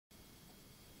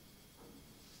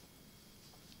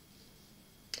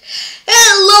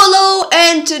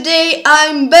and today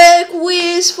I'm back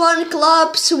with Fun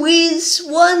Club Swiss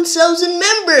 1000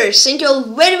 members. Thank you all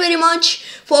very much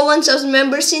for 1000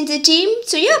 members in the team.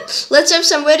 So yeah, let's have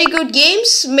some very good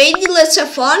games. Maybe let's have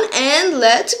fun and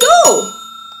let's go.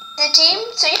 The team,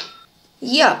 so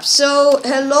yeah, so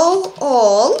hello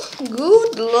all,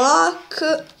 good luck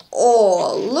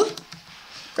all.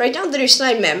 Right now there is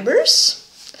 9 members.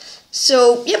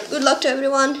 So yep, good luck to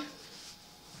everyone.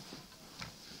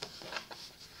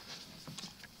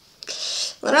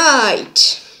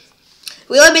 Right,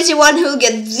 will I be the one who'll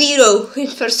get 0 in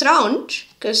first round?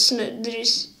 Because there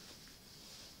is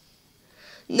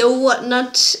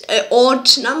not an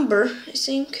odd number, I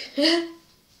think.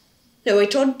 No, I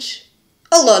thought.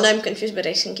 Hold on, I'm confused, but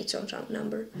I think it's odd round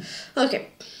number. Okay.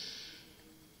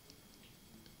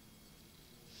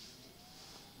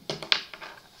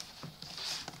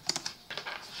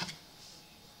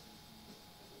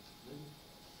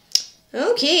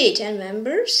 Okay, 10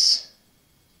 members.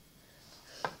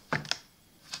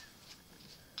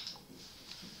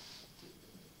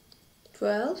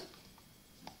 12.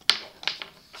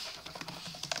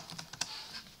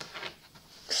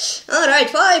 Alright,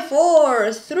 5,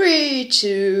 4, 3,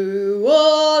 2,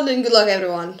 1, and good luck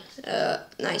everyone.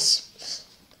 Nice.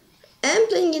 I'm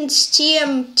playing against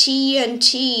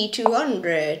TMT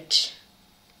 200.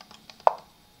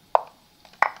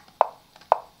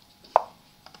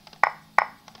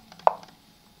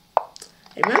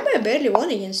 I remember I barely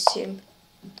won against him.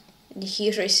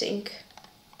 Here, I think.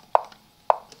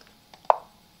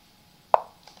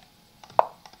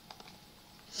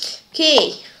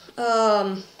 Okay,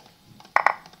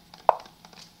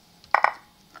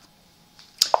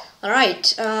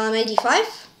 alright,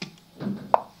 85.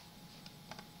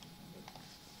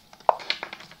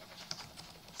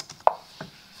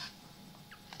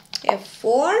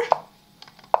 F4.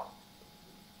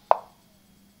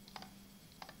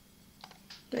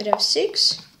 Might have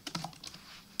 6.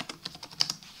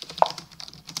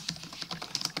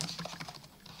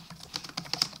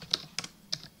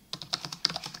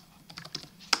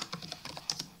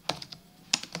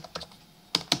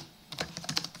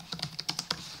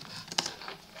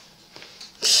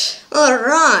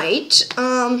 Alright,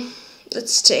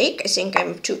 let's take, I think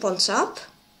I'm 2 pawns up.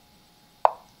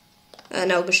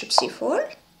 Now bishop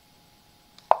c4.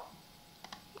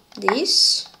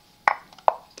 This.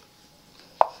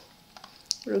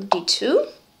 Rook d2.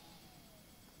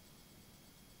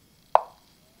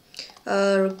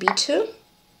 Rook b2.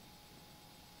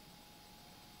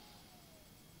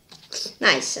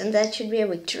 Nice, and that should be a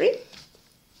victory.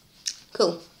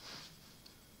 Cool.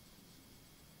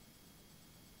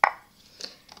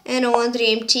 And I want the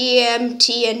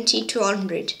TNT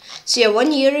 200. So yeah,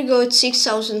 1 year ago it's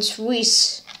 6,000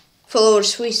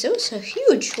 followers Swiss. That was a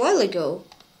huge while ago.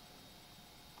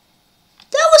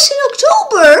 That was in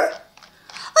October.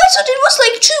 I thought it was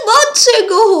like 2 months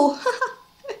ago.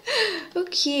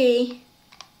 Okay.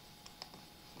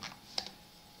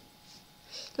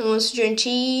 No one wants to join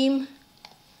team.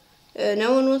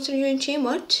 No one wants to join team.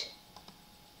 What?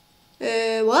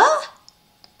 What?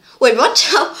 Wait, what?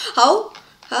 How?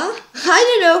 Huh? I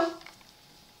don't know.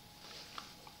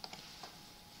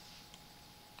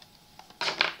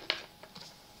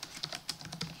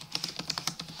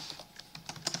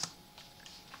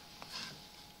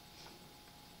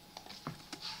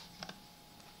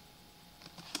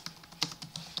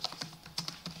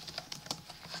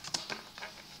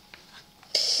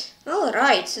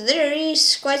 Alright, so there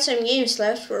is quite some games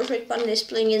left. Perfect Panda is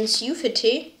playing against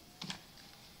UFT.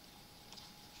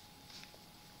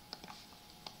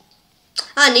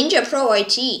 Ah, Ninja Pro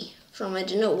IT from, I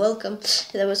don't know, welcome.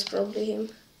 That was probably him.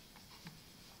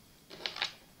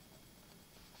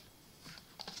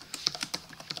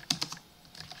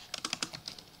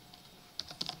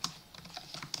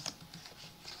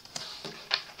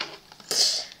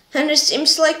 And it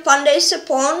seems like Panda is a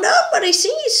pawn down, but I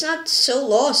think it's not so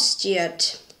lost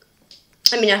yet.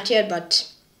 I mean, not yet, but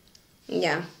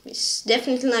yeah, it's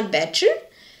definitely not better.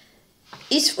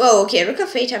 Oh, okay, Rook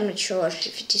of 8, I'm not sure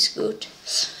if it is good.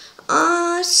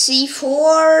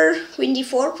 C4, Queen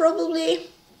D4 probably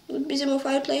would be the move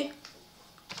I play.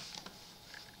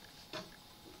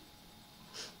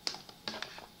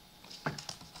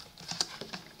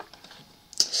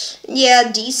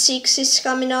 Yeah, D6 is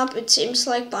coming up. It seems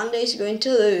like Panda is going to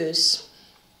lose.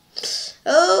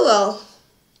 Oh well.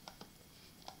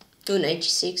 Ooh,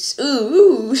 96.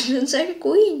 Ooh, it's like a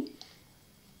queen.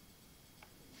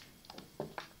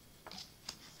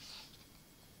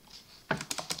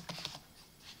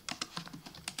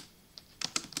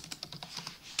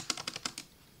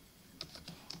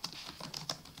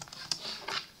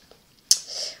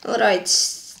 Alright,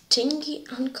 Stingy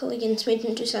Uncle against Mate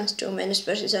in 2002 minus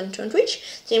Partisan on Twitch.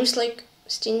 Seems like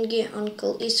Stingy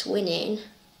Uncle is winning.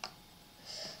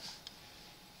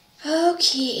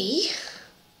 Okay.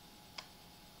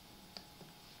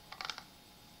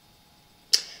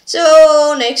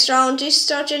 So, next round is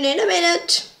starting in a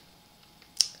minute.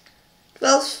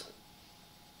 12.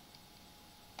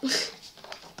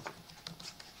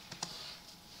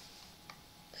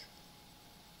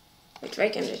 Wait, why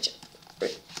can't I check?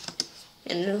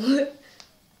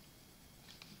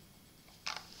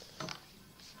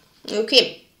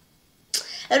 Okay.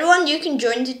 Everyone, you can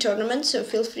join the tournament, so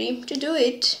feel free to do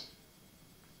it.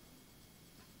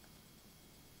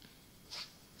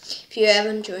 If you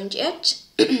haven't joined yet.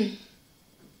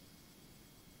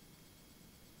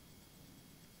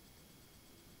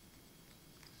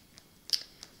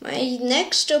 My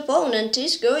next opponent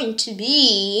is going to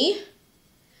be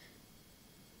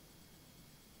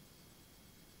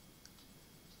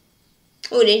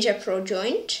Ninja Pro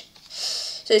joined.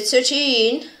 So it's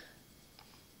 13.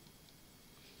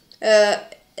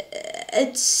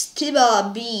 It's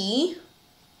Tiba B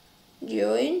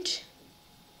joined.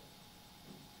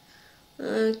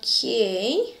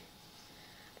 Okay.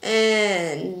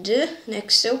 And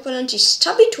next opponent is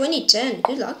Stubby 2010.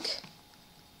 Good luck.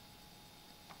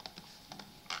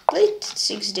 Played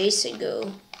 6 days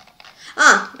ago.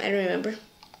 Ah, I remember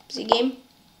the game.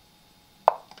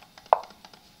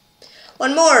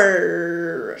 One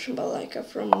more Russian Balalaika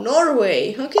from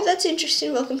Norway. Okay, that's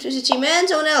interesting. Welcome to the team. And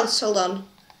someone else. Hold on.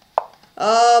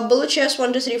 Bullet Chess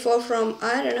 1, 2, 3, 4 from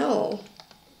I don't know.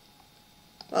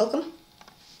 Welcome.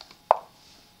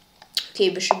 Okay,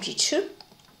 Bishop G2.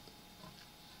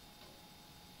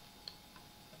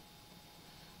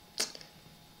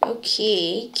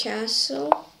 Okay,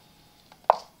 Castle.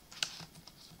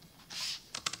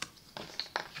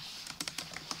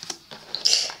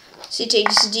 C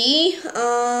takes D.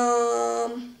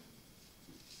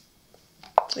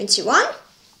 21.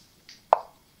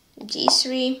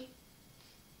 D3.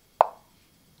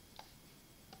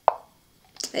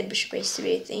 Let Bishop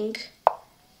A3, I think.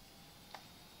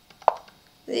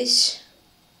 This.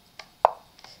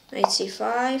 Knight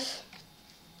C5.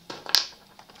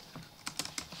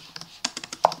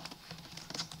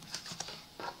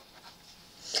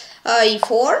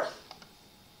 E4.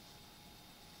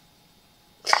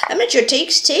 I'm not sure.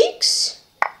 Takes.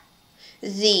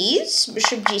 These.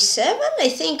 Bishop G7. I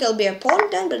think I'll be a pawn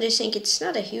down, but I think it's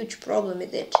not a huge problem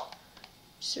with it.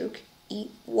 Rook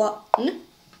E1.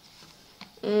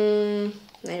 Knight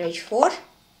H4.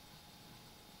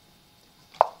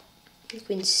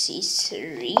 Queen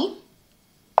C3.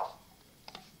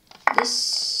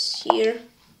 This here.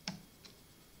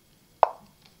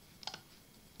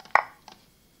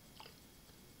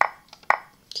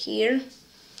 Here.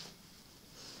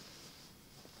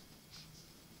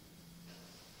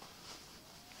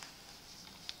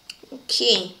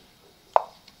 Okay.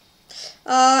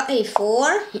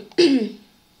 A4.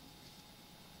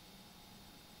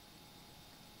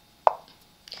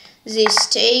 This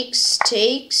takes.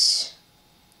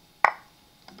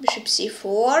 Bishop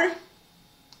C4.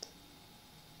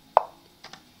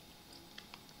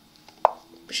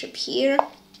 Bishop here.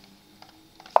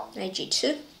 Knight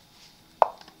G2.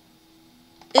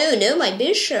 Oh no, my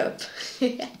bishop.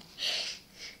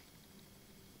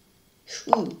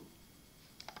 Ooh.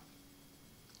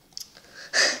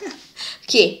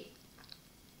 Okay.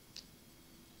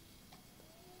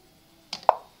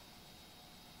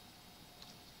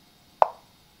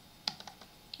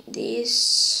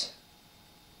 This.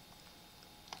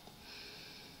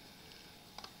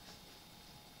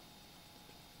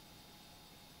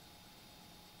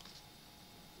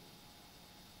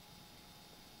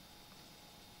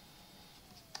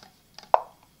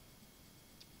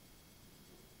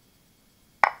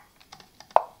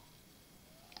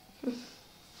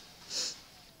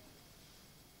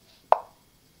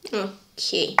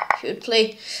 Okay, should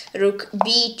play Rook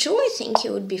B2. I think he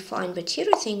would be fine, but here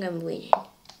I think I'm winning.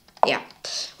 Yeah.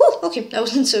 Oh, okay, that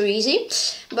wasn't so easy,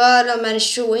 but I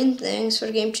managed to win. Thanks for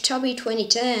the game to Tubby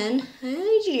 2010.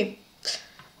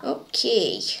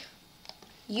 Okay.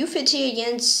 U50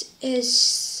 against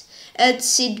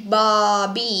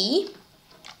Edsidba B.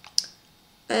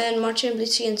 And Martin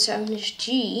Blitz against Savage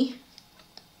G.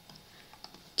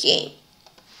 Okay.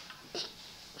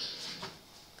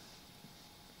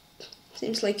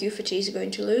 Seems like U50 is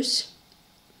going to lose.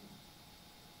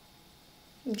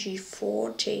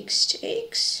 G4 takes.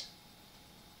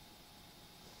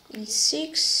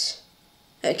 E6.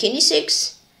 King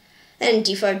E6. And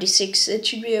D5, D6. That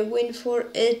should be a win for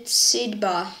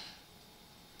Edsidba.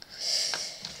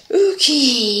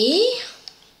 Okay.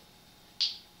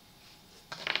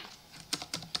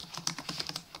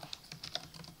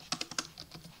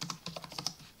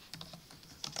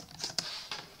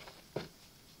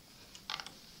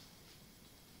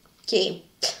 Okay,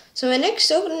 so my next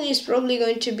opening is probably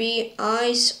going to be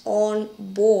ice on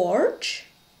board.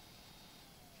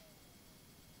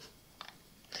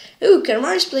 Ooh,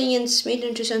 Karmar is playing against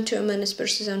Maiden to Santo and Menace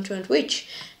versus Santo and Witch.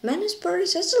 Menace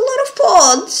versus has a lot of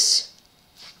pods.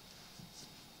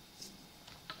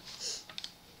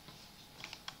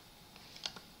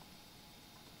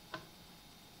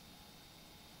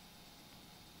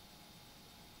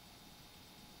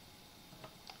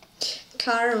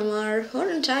 Karmar,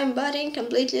 on time batting,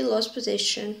 completely lost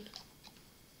position.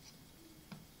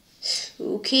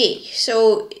 Okay,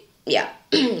 so yeah,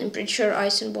 I'm pretty sure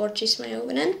ice on board is my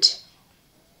opponent.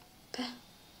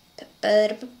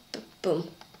 Boom.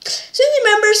 17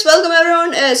 members, welcome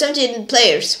everyone. 17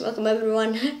 players, welcome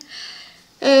everyone.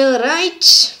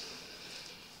 Alright.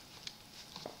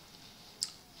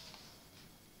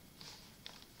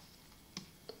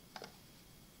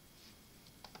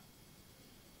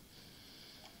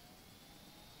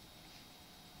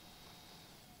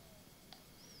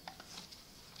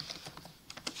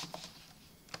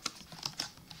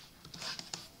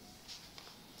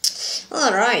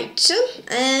 Alright,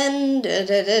 and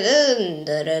okay,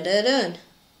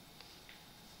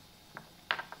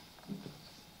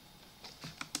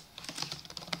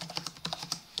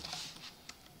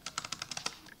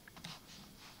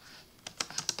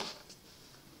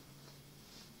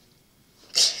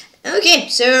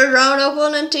 so round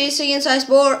opponent is against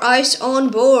ice on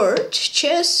board.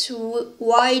 Chess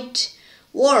White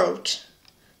World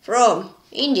from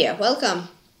India. Welcome.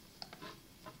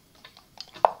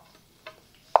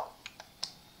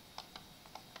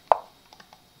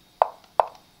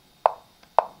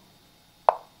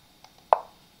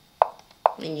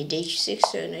 Knight h6,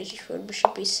 so knight h4,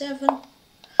 bishop e7.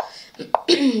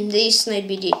 This knight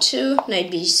bd2,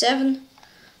 knight b7.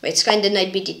 Wait, it's kind of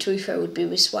knight bd2 if I would be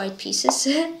with white pieces.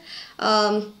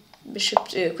 Bishop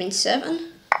queen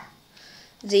 7.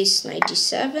 This knight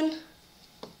d7.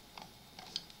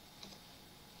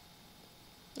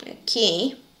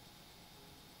 Okay.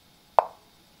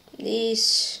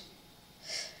 This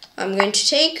I'm going to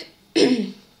take.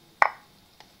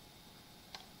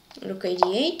 Rook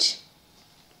d8.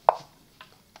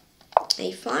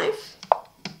 a5.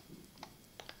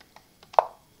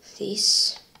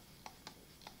 This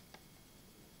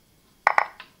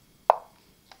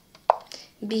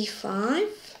b5.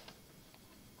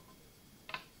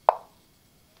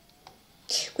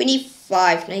 Queen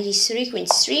e5, knight e3, queen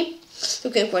c3.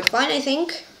 Looking quite fine, I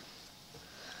think.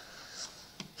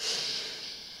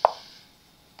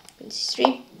 Queen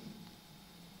c3.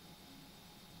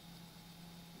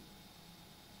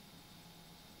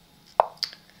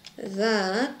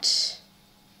 That.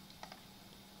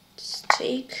 Let's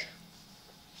take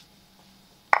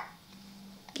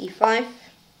e5.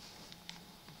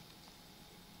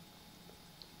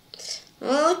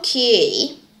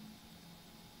 Okay.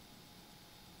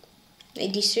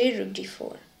 Knight d3, rook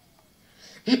d4.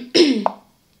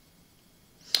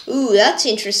 Ooh, that's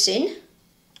interesting.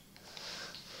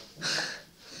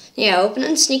 Yeah,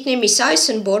 opponent's nickname is ice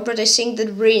on board, but I think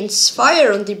that brings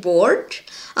fire on the board.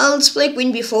 Let's play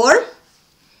queen b4.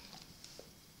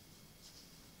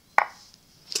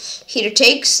 Here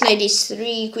takes, knight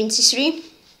d3, queen c3.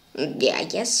 Yeah, I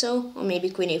guess so. Or maybe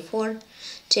queen a4.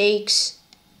 Takes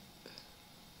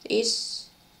this.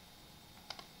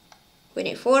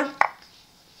 Queen a4.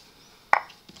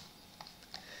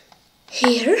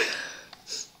 Here.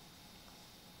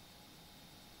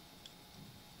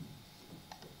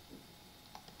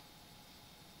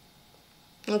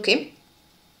 Okay.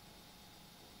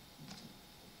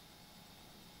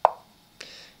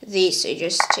 This I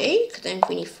just take, then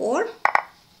queen e4.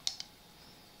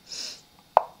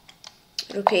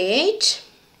 Rook a8.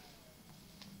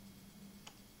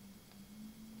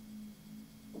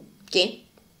 Okay.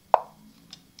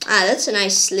 Ah, that's a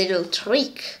nice little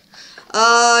trick.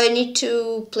 I need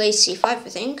to play c5, I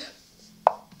think.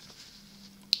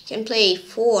 Can play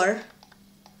a4.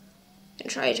 Can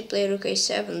try to play rook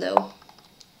a7 though.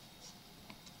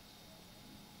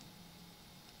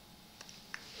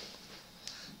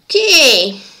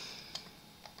 Okay.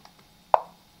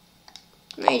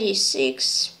 Knight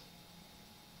e6.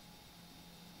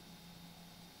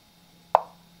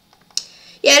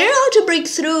 Yeah, I don't know how to break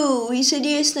through. He said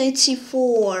yes, knight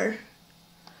c4.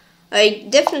 I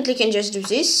definitely can just do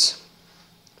this.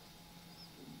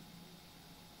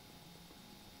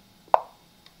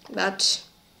 But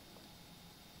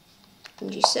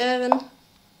g7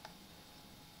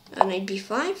 and knight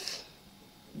b5.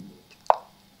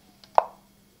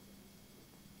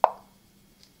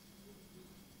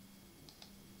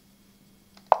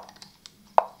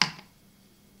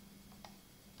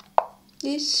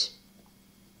 This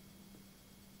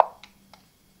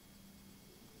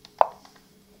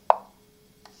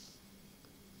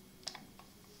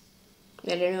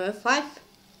I don't know, f5.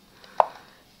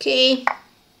 Okay.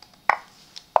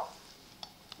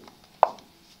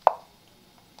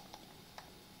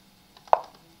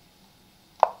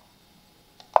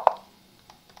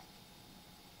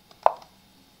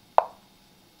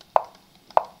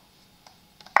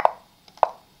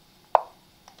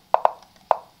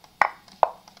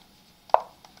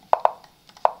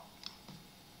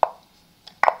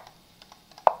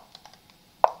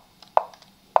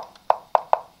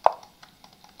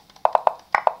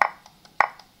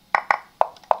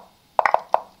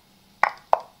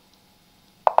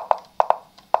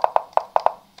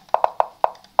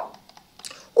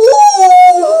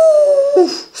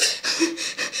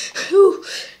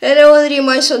 And I already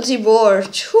mice on the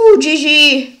board. Ooh,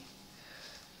 GG.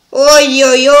 Oi,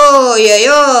 oi, oi, oi,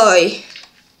 oi.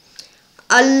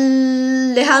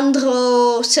 Alejandro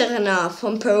Serna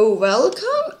from Peru,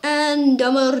 welcome. And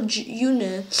Damar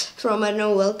Yune from, I don't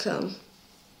know, welcome.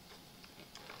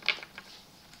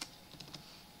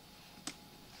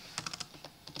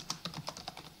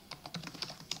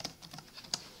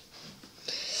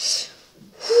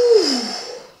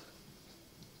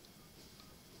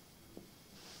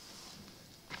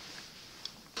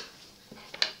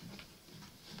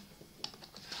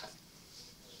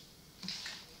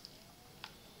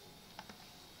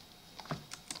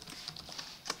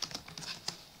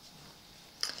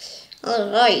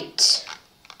 All right.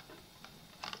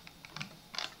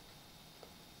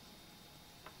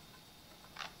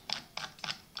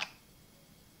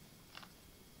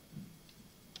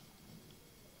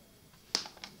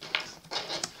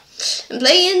 I'm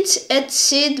playing at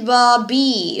Sidba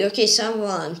B. Okay,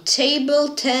 someone. Table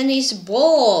tennis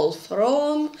ball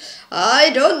from, I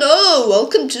don't know.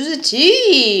 Welcome to the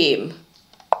team.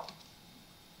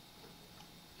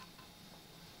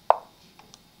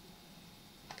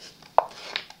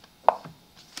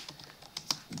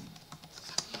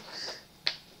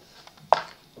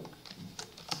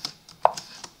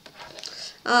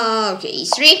 Okay,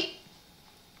 E3.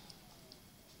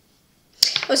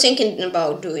 I was thinking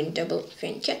about doing double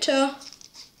fianchetto,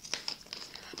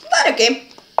 but okay.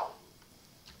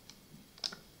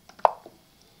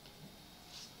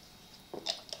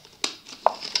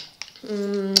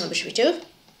 Bishop E2.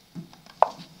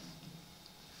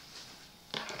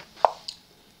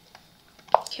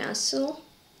 Castle.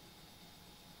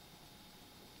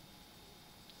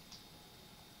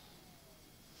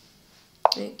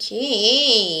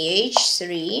 Okay,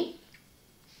 H3.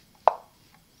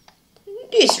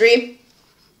 D3.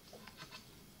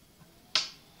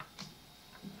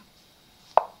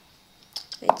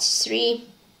 H3.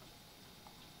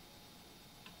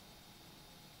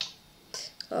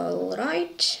 All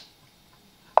right.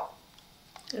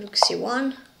 Rook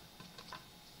C1.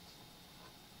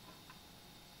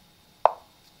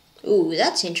 Ooh,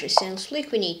 that's interesting. Looks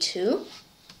like we need two.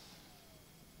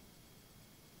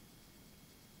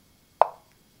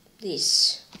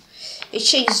 This.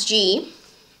 H takes G.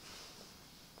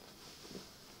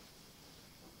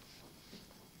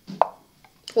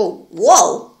 Oh,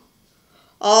 whoa!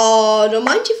 Don't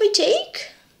mind if I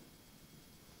take?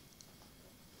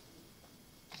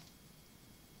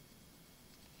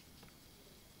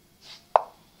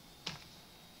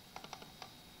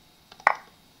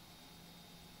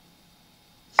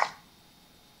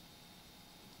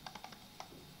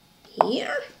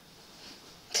 Here?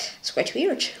 It's quite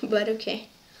weird, but okay.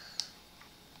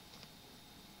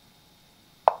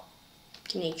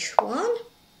 King H1.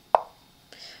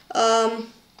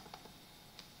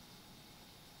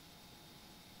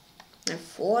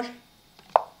 F4.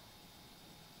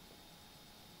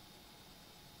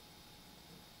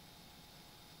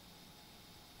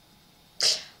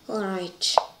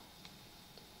 Alright.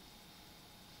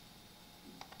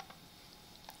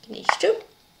 King H2.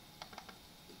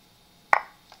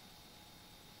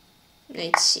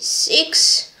 Knight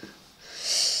C6.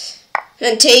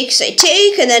 And takes, I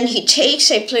take, and then he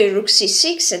takes, I play rook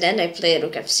C6, and then I play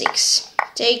rook F6.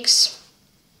 Takes.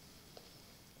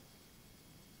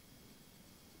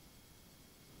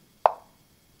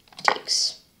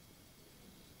 Takes.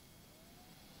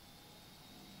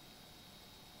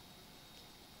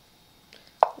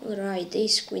 Alright,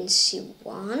 this queen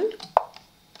C1.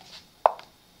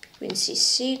 Queen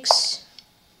C6.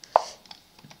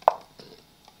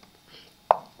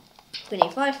 Queen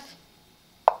A5.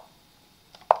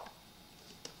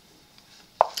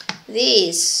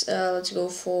 This, let's go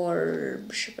for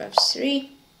bishop F3.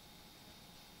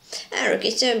 And rook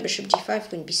A7, bishop D5,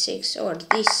 queen B6, or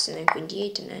this, and then queen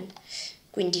D8, and then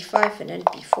queen D5, and then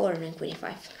B4, and then queen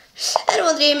A5. And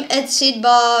we'll dream at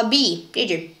Sidba B.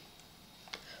 GG.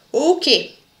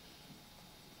 Okay.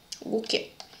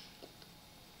 Okay.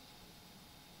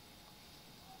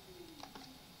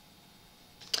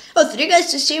 Oh, 3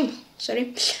 guys to stream.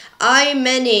 Sorry. I'm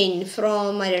Menin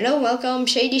from, I don't know, welcome.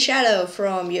 Shady Shadow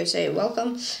from USA,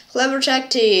 welcome. Clever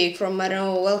Tactic from, I don't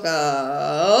know,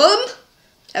 welcome.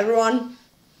 Everyone.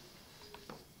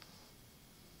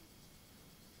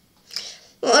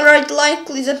 Alright,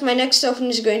 likely that my next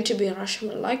open is going to be Russian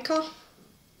Malika.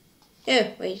 Oh,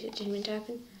 wait, it didn't mean to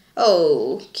happen.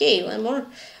 Okay, one more.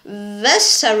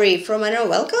 Vesari from, I don't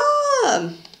know,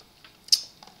 welcome.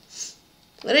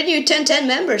 Already 10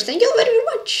 members. Thank you very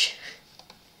much.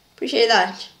 Appreciate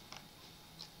that.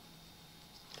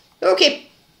 Okay.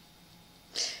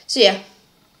 So yeah.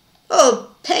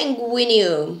 Oh,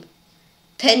 Penguinium.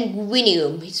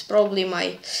 Penguinium. It's probably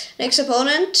my next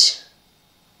opponent.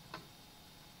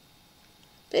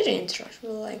 Very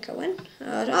interesting. Like I went.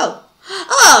 Yeah.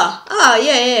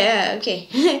 Okay.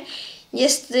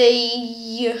 Yes,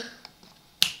 they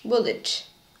bullet.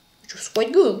 Which was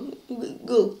quite good.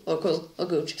 Good. Or cool. Or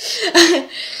good.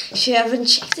 If you haven't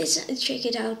checked this, check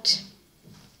it out.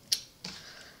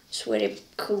 It's very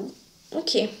cool.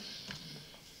 Okay.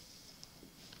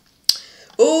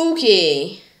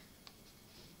 Okay.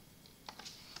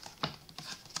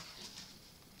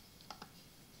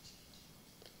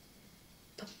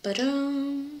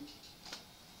 Ba-da-dum.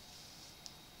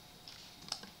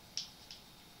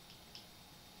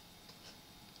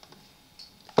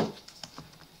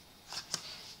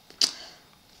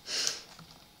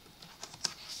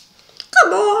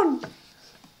 Come on!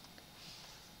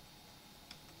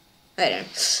 I don't know.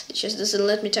 It just doesn't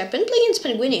let me type in Plains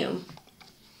Penguinium.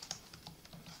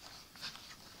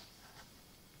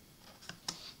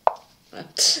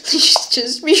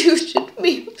 Just muted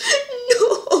me.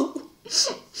 No!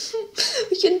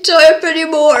 We can't type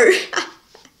anymore.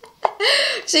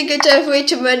 I think I type way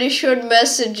too many short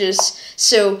messages.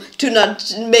 So, to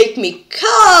not make me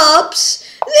caps,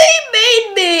 they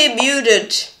made me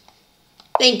muted.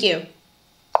 Thank you.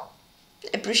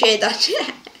 I appreciate that.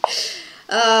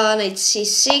 Knight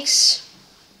c6.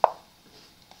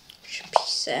 Should be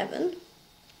 7.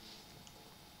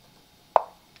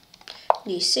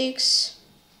 d6.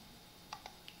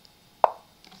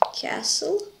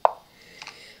 Castle.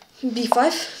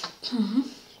 b5.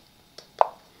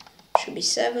 Should be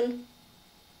 7.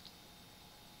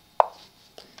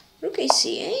 Rook a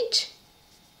c8.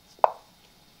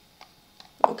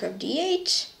 Rook of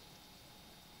d8.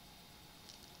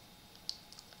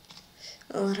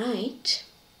 Alright.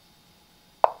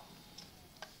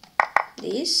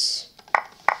 This.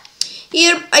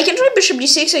 Here, I can try bishop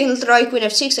d6, I can try queen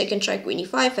f6, I can try queen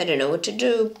e5, I don't know what to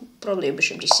do. Probably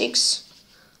bishop d6.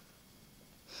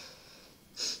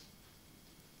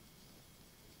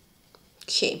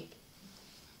 Okay.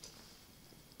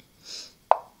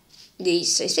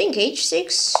 This, I think,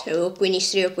 h6, so queen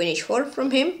e3 or queen h4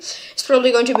 from him. It's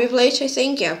probably going to be played, I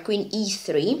think, yeah, queen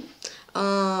e3.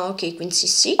 Okay, queen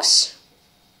c6.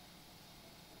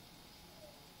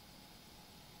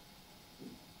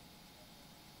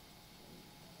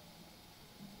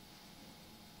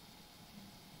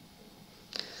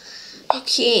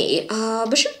 Okay,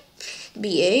 bishop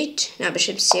b8, now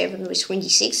bishop 7 with queen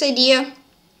d6 idea.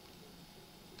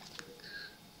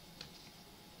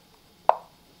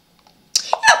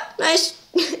 Yeah, nice.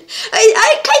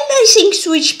 I kinda think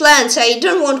switch plans, I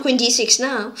don't want queen d6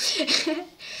 now.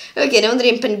 Okay, now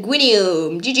in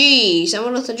Penguinium, GG,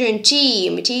 someone else to join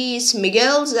team. It is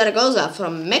Miguel Zaragoza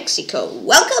from Mexico.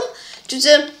 Welcome to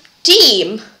the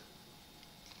team.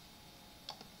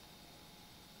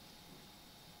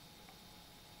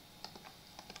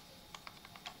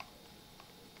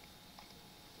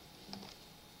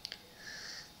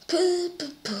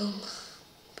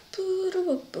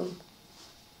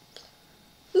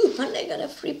 Ooh, Pandey got a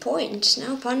 3 points.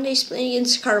 Now Pandey's playing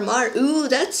against Karmar. Ooh,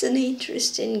 that's an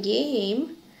interesting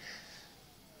game.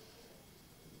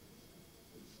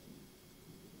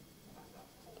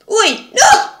 Oi,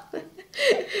 no!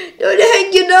 Don't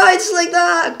hang your knights like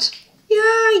that.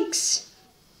 Yikes.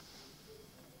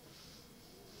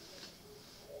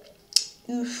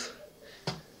 Oof.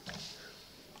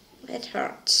 That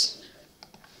hurts.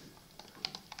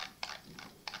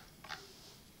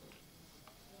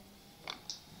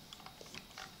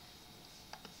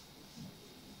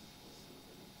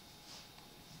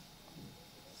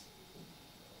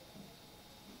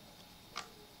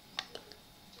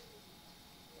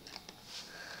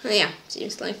 Yeah,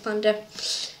 seems like Panda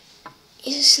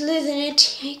is losing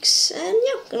it. Yikes. And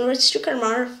yeah, congrats to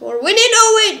Karmar for winning.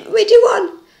 Oh, wait, he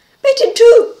won. Wait, in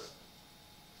 2.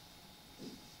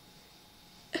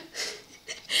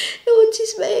 No one's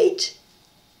his mate.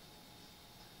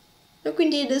 No, queen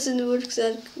d doesn't work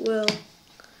that well.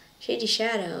 Shady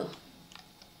shadow.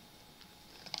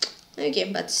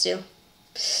 Okay, but still.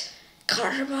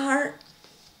 Carbar.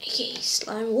 Okay,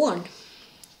 slime 1.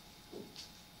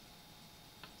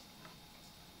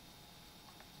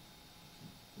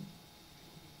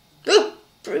 Oh,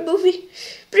 pre-movie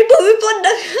panda.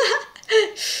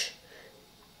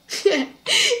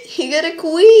 He got a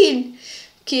queen.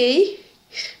 Okay,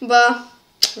 but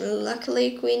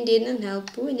luckily queen didn't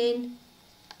help winning.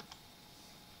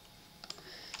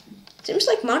 Seems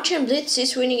like Martian Blitz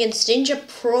is winning against Ninja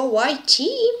Pro White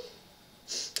team.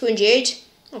 Queen g8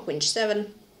 or queen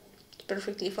g7. It's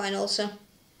perfectly fine also.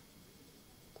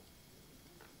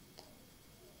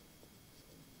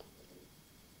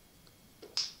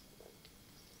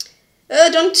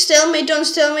 Don't stalemate, don't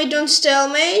stalemate, don't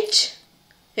stalemate.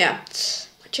 Yeah,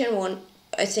 turn 1,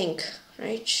 I think,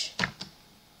 right?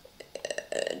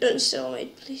 Don't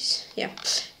stalemate, please. Yeah,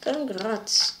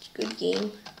 congrats, good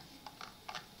game.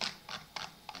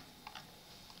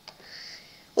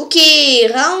 Okay,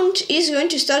 round is going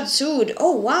to start soon.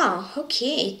 Oh wow,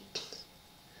 okay.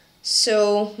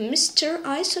 So, Mr.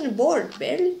 Ice on the board,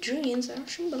 barely drew in the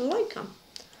Russian Balalaika.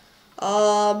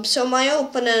 So my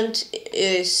opponent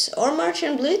is or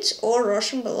Martian Blitz or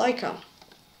Russian Balalaika.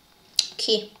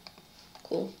 Okay,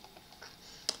 cool.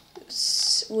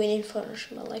 It's winning for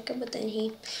Russian Balalaika, but then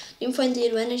he didn't find the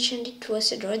advantage and it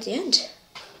was a draw at the end.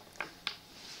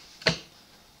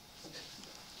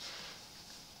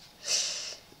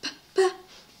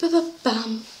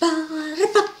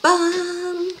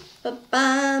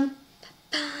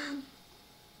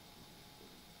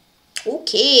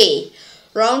 Okay,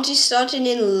 round is starting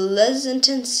in less than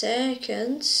 10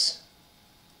 seconds.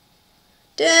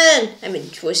 10, I mean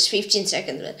it was 15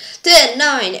 seconds, but 10,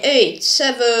 9, 8,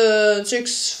 7,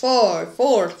 6, 5,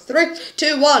 4, 3,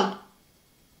 2, 1.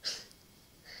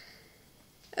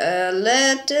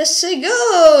 Let us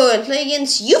go and play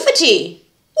against Ufity.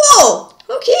 Whoa,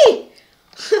 okay.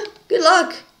 Good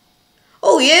luck.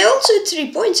 Oh yeah, also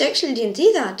 3 points, actually didn't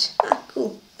see that. Ah,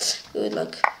 cool. Good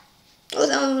luck. Oh,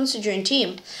 that one wants to join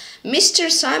team. Mr.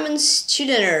 Simon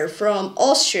Studener from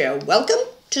Austria. Welcome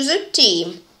to the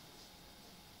team.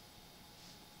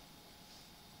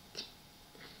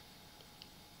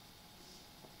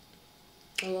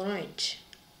 Alright.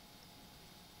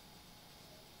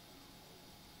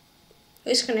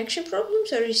 Is connection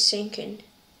problems or is syncing?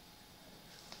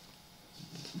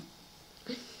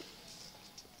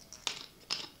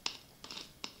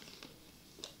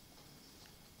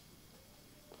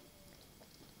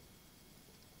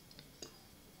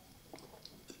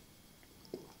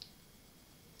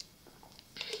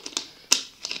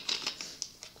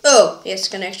 Oh, yes,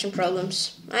 connection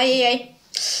problems. Aye.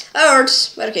 That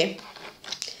hurts, but okay.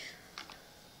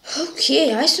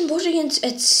 Okay, Ice on board against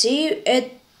at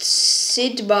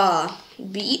Sidba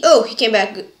B. Oh, he came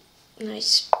back.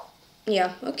 Nice.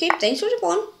 Yeah, okay, thanks for the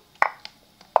pawn.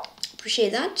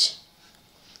 Appreciate that.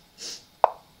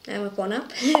 I'm a pawn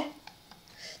up.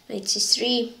 Knight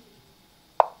c3.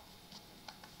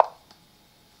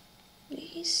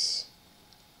 Nice.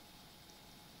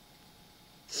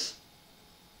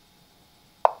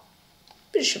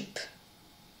 Bishop.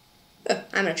 Oh,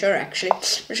 I'm not sure actually.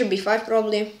 Bishop b5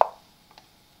 probably.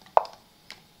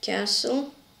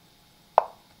 Castle.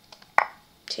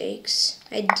 Takes.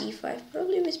 At d5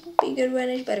 probably with bigger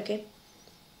advantage, but okay.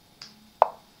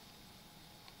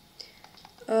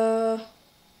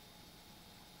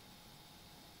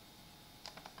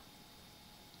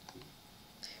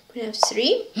 Queen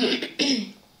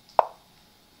f3.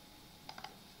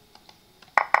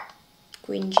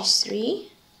 Queen g3.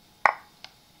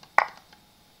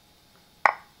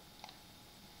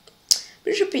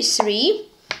 Bishop e3.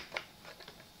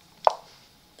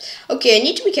 Okay, I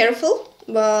need to be careful,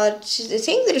 but I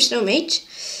think there is no mate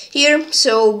here,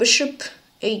 so bishop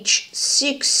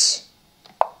h6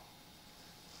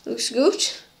 looks good.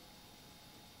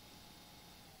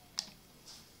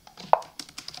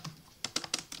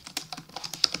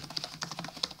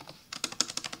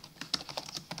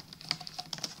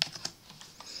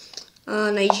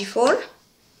 Knight g4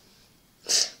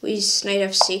 with knight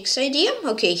f6 idea.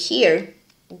 Okay, here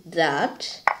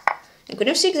that. And queen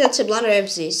f6, that's a blunder. I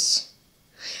have this.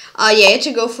 Yeah, I had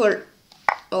to go for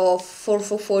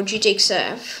 4 g takes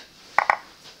f.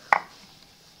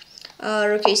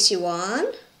 Rook a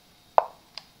c1.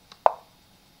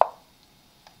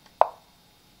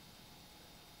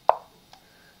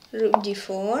 Rook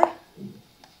d4.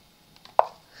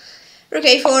 Rook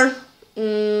a4.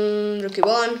 Rook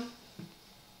e1.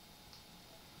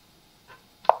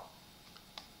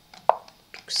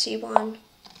 Rook c1.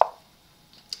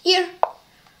 Here.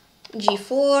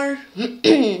 G4.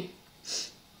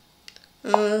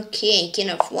 Okay, king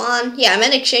of 1. Yeah, I'm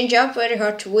an exchange up, very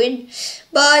hard to win,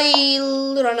 but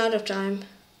I'll run out of time.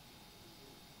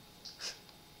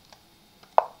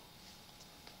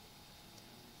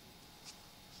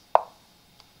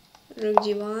 Rook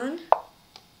D1.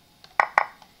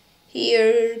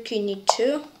 Here, King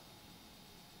E2.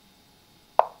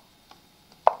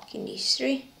 King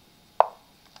D3.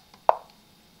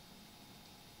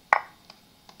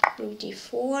 Rook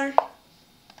D4.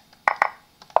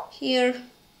 Here.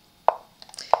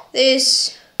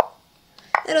 This.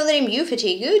 Another MU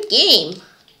fatigue. Good game.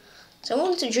 Someone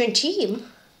wants to join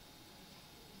team.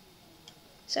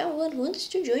 Someone wants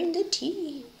to join the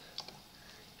team.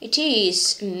 It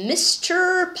is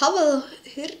Mr. Paweł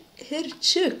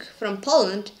Hirczuk from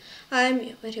Poland.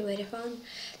 I'm very fun.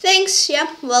 Thanks,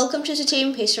 yeah, welcome to the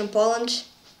team. He's from Poland.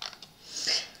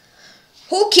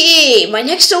 Okay, my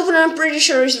next opponent I'm pretty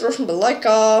sure is Russian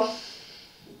Balika.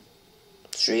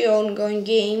 3 ongoing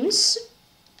games.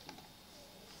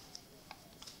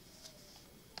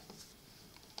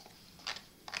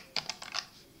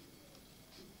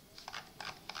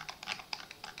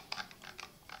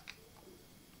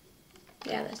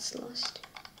 Yeah, that's lost.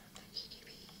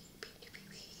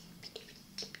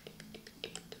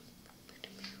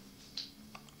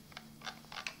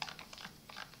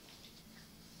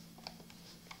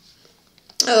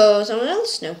 Oh, someone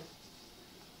else? No.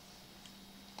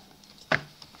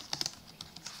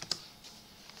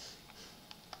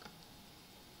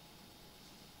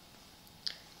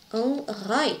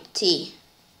 Alrighty.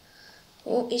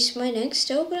 Who is my next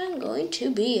opponent going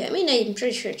to be? I mean, I'm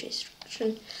pretty sure it is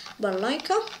Russian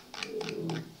Balika,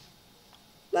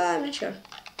 but I'm not sure.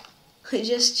 I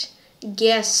just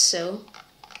guess so.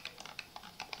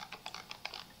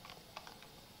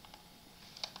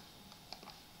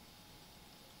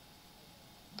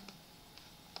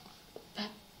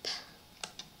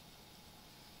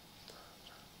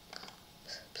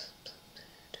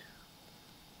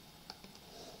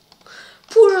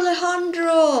 Poor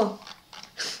Alejandro!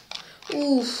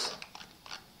 Oof.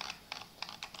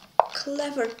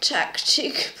 Clever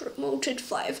tactic, promoted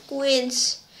 5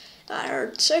 queens. That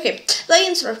hurts. Okay,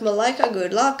 Legends from Malika,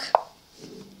 good luck.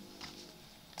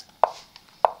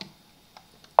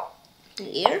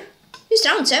 Here? He's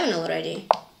down 7 already.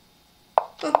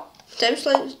 Oh, time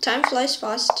flies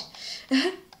fast.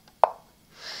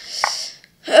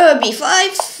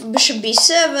 B5, bishop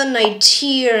b7, knight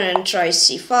here, and try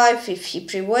c5. If he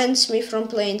prevents me from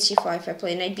playing c5, I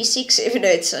play knight b6. Even though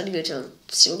it's not good, I'll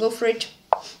still go for it.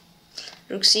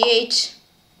 Rook c8,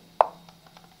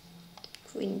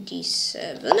 queen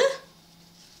d7.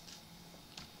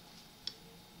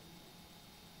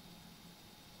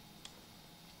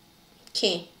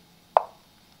 Okay.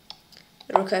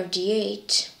 Rook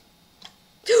f8.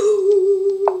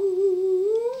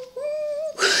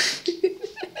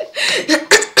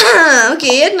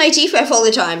 Okay, at knight e5 all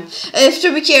the time. I have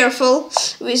to be careful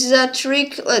with that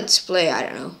trick. Let's play, I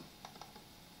don't know.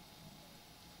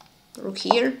 Rook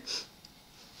here.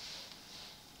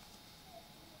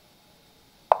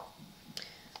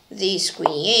 This queen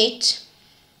e8.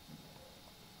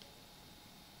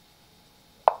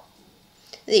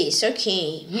 This,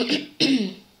 okay.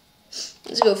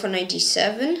 Let's go for knight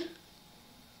d7.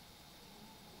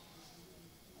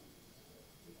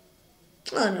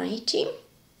 Alrighty.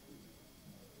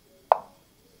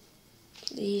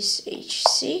 This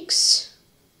h6.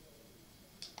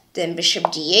 Then bishop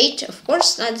d8. Of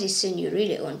course, not this thing you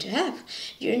really want to have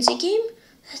during the game.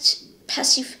 That's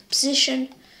passive position,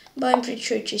 but I'm pretty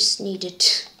sure it is needed.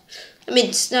 I mean,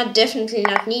 it's not definitely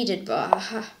not needed, but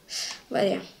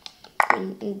yeah.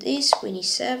 Queen this, queen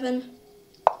e7,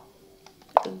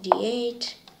 rook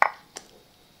d8,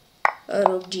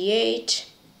 rook d8,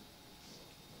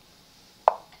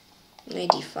 knight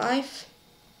d5.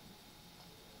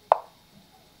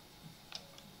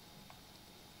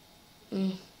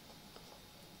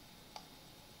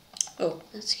 Oh,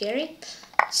 that's scary.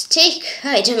 Let's take.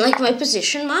 I don't like my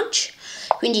position much.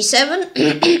 Queen d7,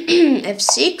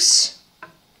 f6.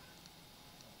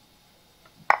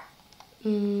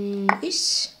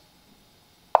 This.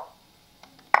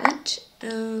 That.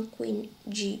 Queen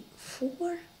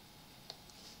g4.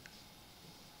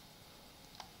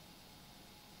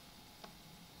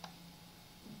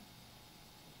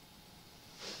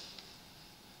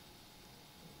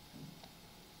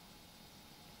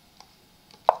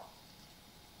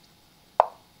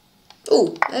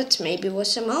 Oh, that maybe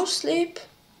was a mouse slip.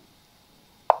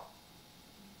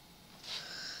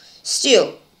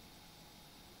 Still.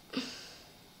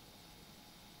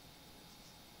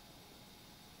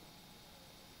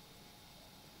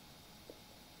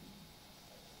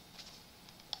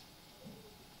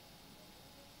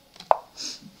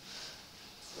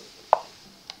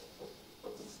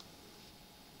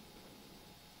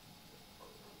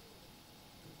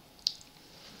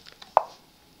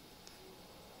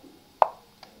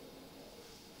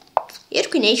 He had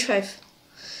queen h5.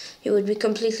 He would be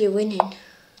completely winning.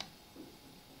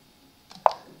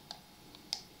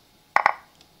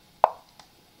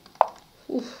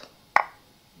 Oof.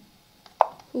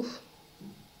 Oof.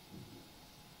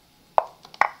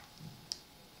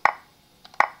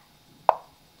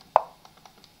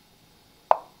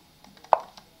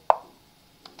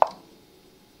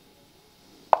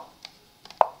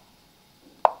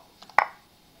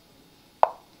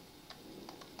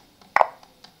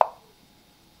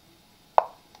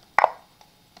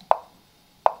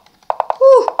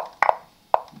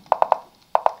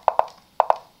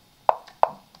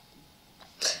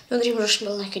 Don't even rush me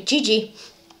like a GG.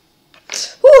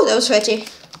 Ooh, that was sweaty.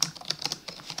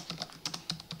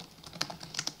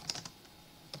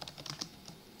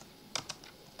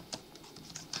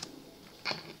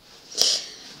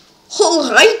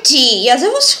 Alrighty, yeah, that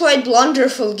was quite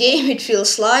blunderful game, it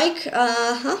feels like.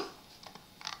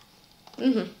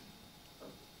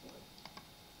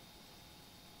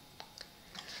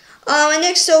 My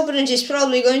next opponent is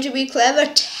probably going to be Clever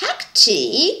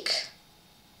Tactic.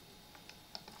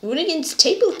 Win against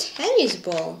Table Tennis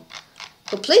Ball.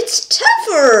 Who played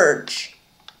Stafford?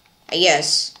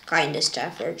 Yes, kinda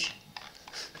Stafford.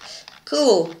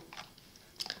 Cool.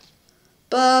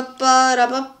 Yeah,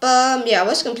 I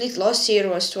was complete lost here,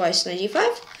 was twice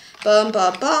 95.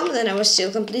 Then I was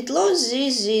still complete lost.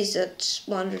 This is that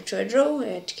blunder to a draw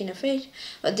at King of Fate.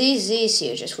 But this is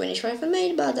here, just finish 5 and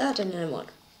made, but that and then I won.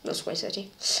 That's quite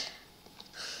 30.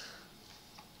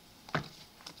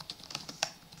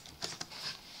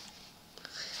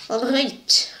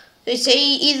 Alright. They say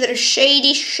either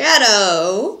Shady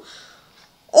Shadow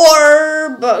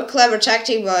or Clever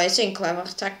Tactic, but I think Clever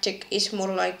Tactic is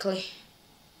more likely.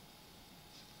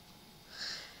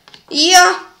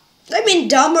 Yeah, I mean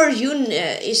Dumber Yun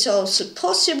is also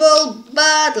possible,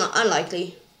 but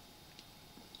unlikely.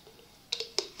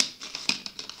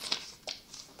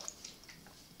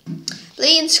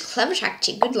 Lane's Clever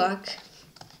Tactic, good luck.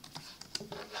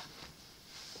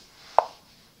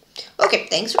 Okay,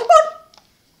 thanks for the ball.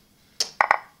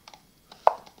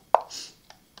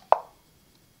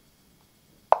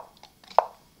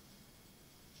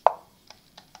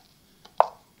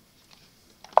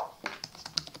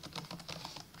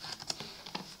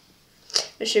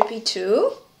 Bishop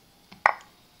e2.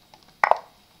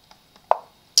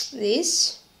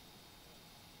 This.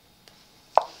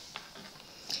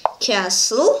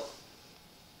 Castle.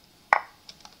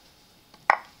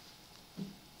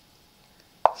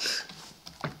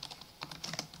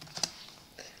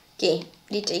 Okay,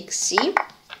 d takes c.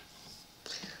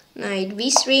 Knight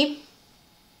b3.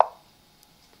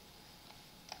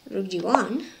 Rook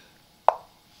d1.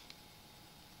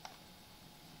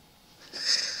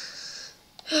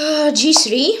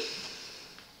 G3.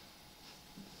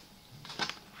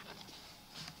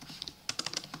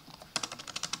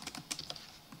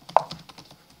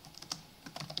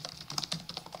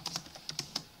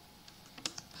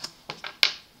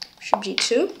 Bishop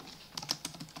g2.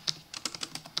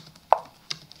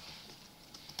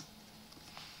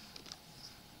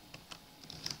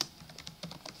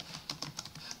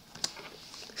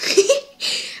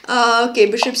 Okay,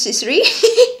 bishop c3.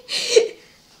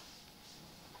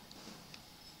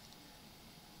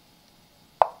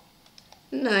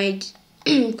 Knight,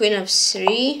 queen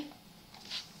f3.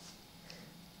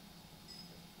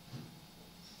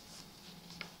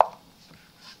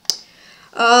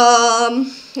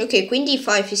 Okay, queen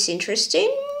d5 is interesting,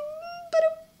 but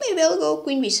maybe I'll go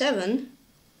queen b7.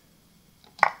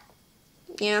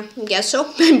 Yeah, I guess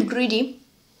so. I'm greedy.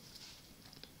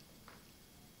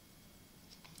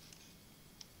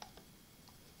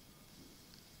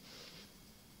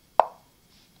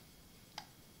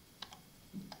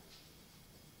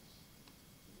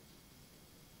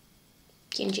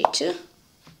 King g2.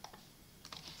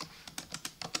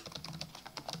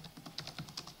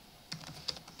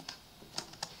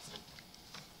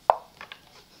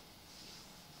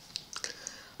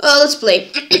 Let's play.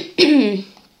 King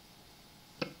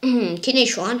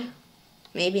h1.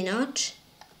 Maybe not.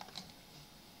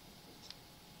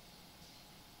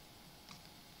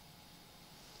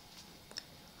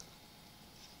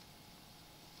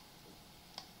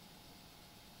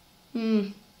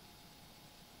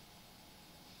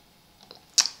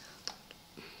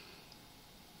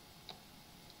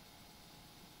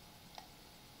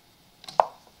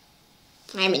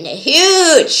 I'm in a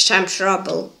huge time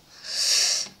trouble.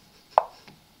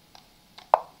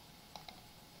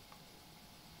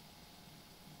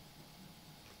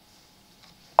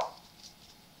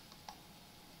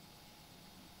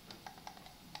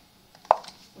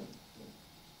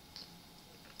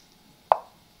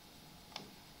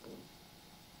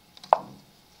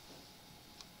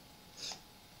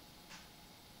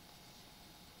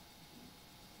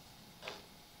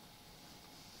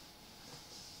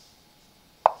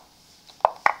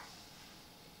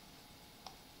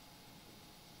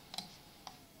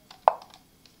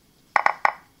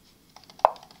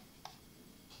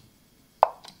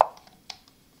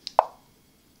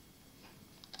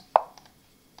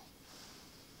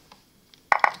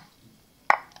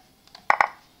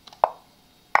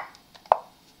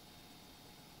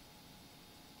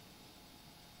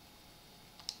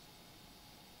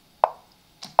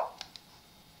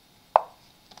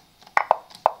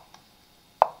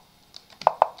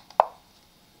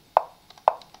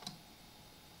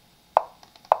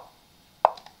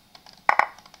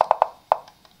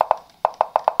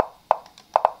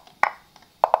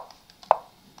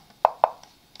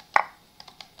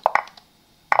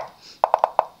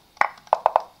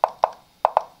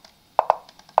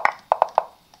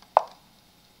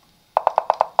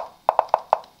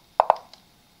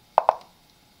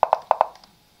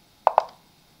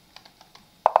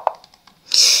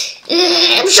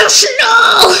 I'm so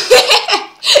slow!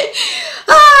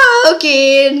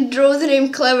 Okay, and draw the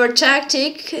name Clever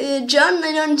Tactic. John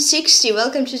 960,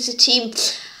 welcome to the team.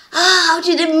 How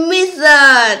did I miss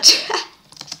that?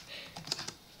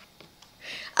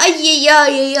 Ay.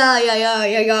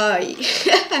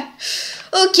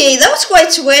 Okay, that was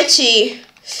quite sweaty.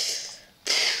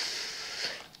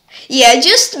 Yeah,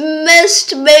 just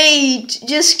missed mate.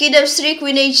 Just King f3,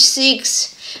 Queen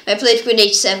h6. I played Queen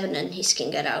h7 and his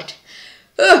king got out.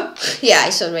 Oh, yeah, I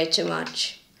saw way too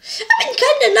much. I mean,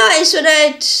 kinda nice when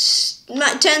I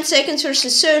had 10 seconds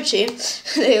versus 30.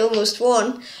 They almost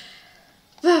won.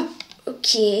 Well,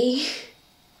 okay.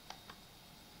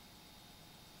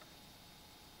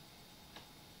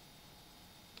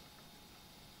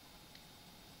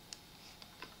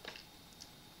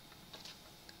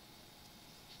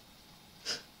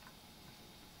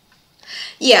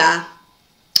 Yeah,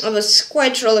 I was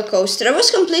quite roller coaster. I was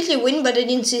completely win, but I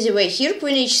didn't see the way. Here,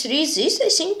 Queen h3 is this, I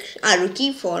think. Rook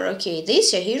e4. Okay,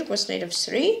 this, yeah, here was Knight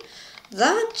f3.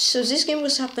 That, so this game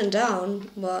was up and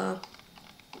down, but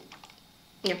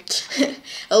yeah, I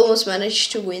almost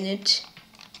managed to win it.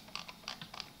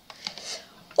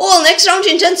 Oh, next round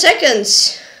in 10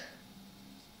 seconds.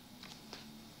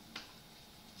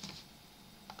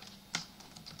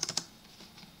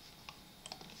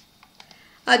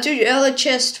 Dude,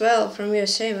 LHS 12 from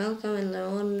USA, welcome, and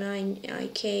Leon 9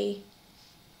 IK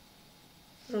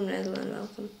from Netherlands,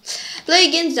 welcome. Play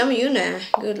against Damyuna,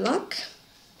 good luck.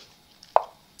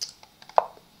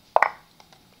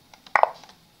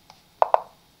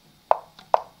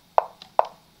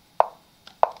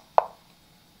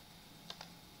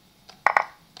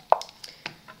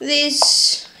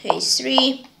 This,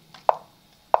 A3,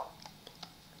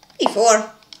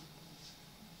 E4,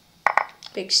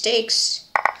 big stakes.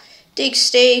 Take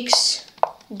stakes,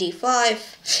 d5,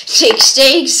 take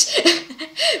stakes,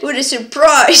 what a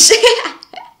surprise.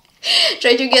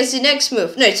 Try to guess the next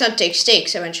move. No, it's not take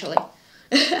stakes eventually.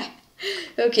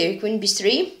 Okay, Queen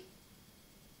b3.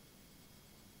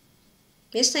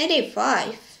 Yes, Knight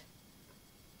a5.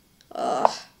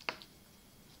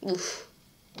 Oof.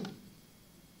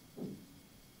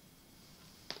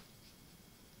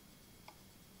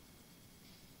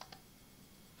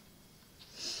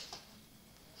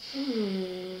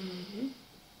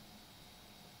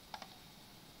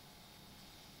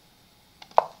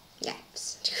 Yeah,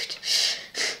 good.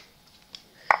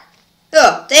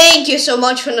 Oh, thank you so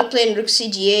much for not playing Rook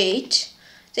cd8. I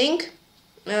think.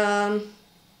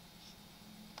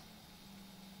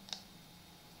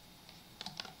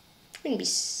 Queen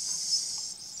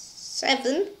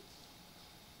b7.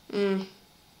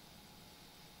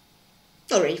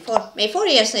 Or a4. A4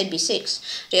 he has Knight b6.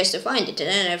 He has to find it, and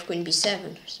then I have Queen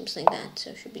b7 or something like that,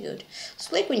 so it should be good. Let's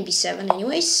play Queen b7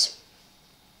 anyways.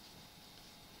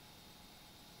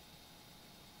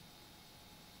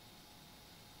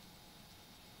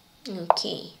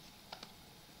 Okay.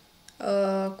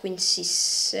 Queen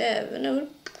c7 or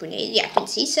Queen 8. Yeah, Queen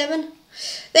c7.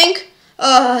 Think.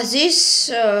 This.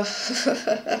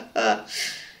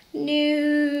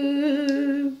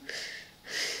 No.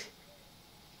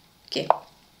 Okay.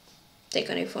 Take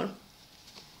on a4.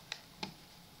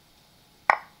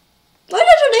 Why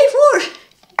not on a4?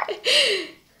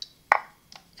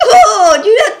 Oh,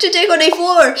 you had to take on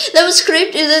a4. That was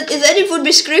scripted. Is that it would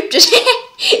be scripted?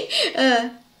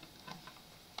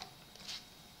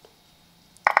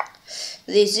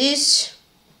 This is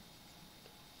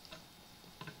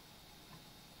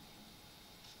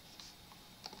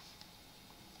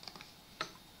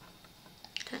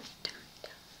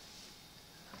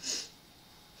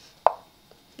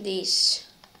this.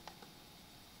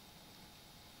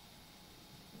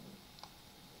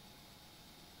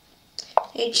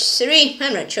 H3.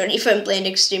 I'm not sure if I'm playing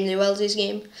extremely well this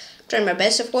game. I'm trying my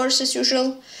best, of course, as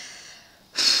usual.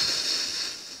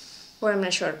 Or I'm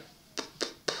not sure.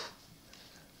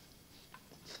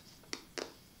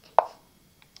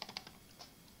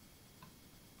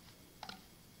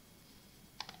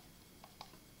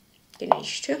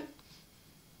 H2.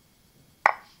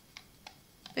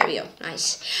 There we go.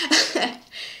 Nice.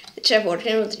 The chessboard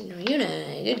Hamilton.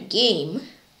 Good game.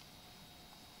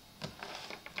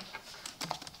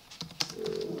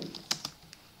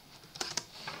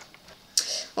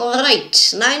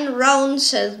 Alright, 9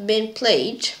 rounds have been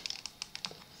played.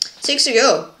 6 to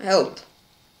go, I hope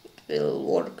it will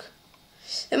work.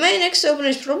 And my next opener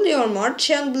is probably our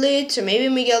Martian Blitz, or maybe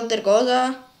Miguel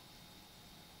Dergoda.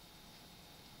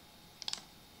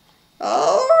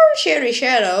 Or Cherry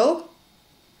Shadow.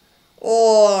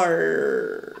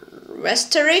 Or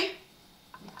Westery.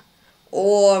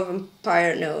 Or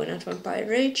Vampire, no, not Vampire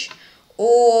Rage.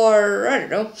 or I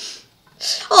don't know.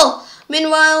 Oh,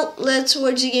 meanwhile, let's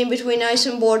watch the game between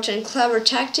Eisenbort and Clever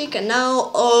Tactic, and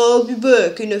now I'll be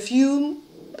back in a few,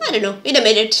 I don't know, in a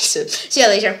minute. So, see you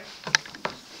later.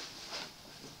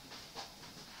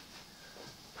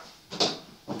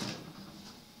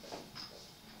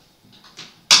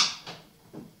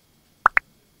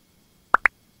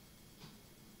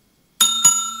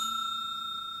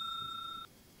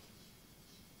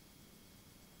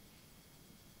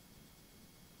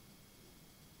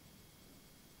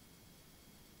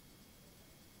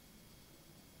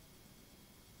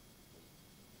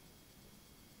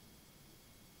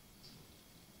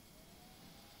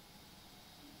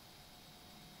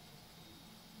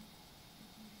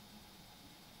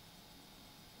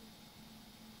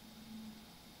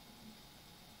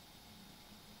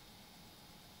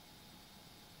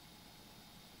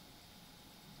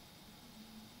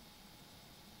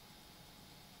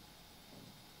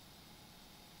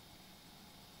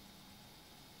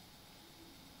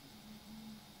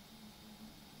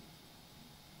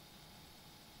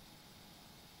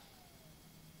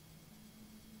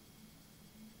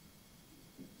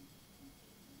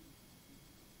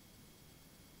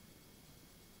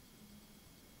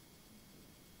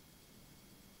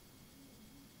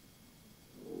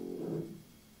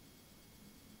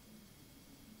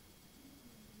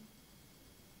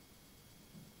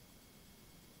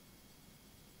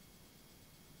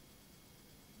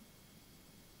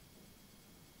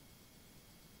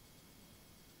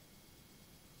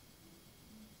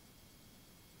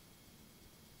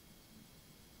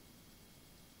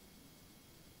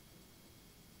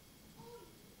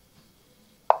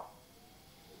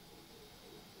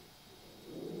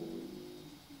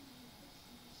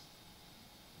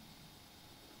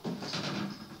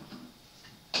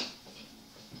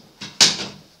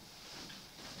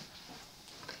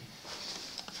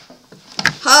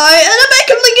 Hi, and I'm back.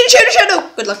 I'm Lincoln Shadow.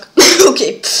 Good luck.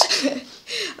 Okay.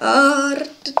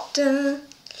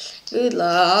 Good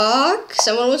luck.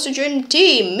 Someone wants to join the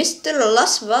team. Mr.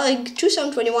 Lasvag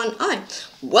 2721. Hi.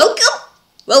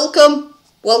 Welcome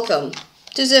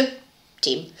to the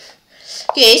team.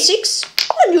 Okay, 6.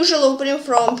 Unusual opening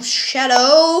from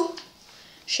Shadow.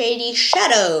 Shady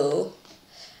Shadow.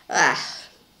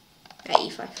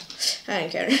 E5. I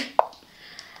don't care.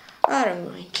 I don't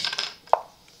mind.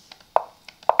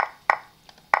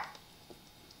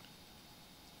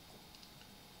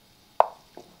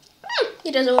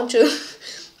 He doesn't want to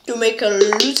make a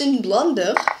losing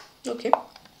blunder. Okay,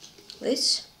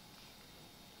 this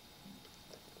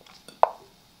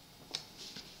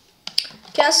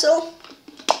castle,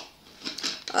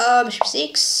 bishop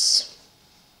 6,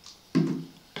 queen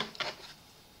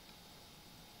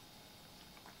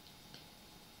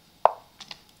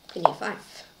e5,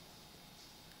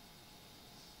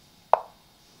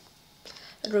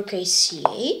 rook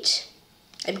ac8.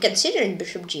 I'm considering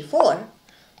bishop g4.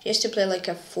 Just to play like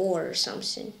a 4 or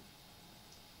something.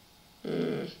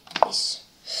 This.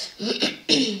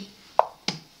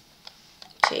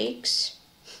 Takes.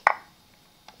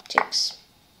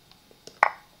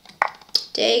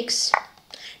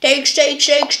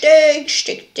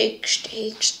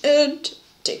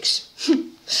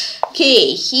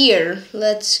 Okay, here,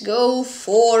 let's go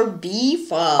for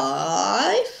b5.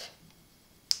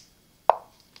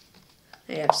 I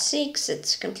have 6,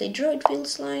 it's a complete draw, it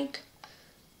feels like.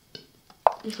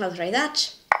 I'll try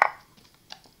that. I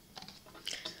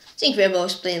think we're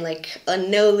both playing like a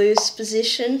no-lose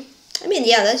position. I mean,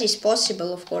 yeah, that is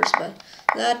possible, of course, but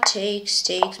that takes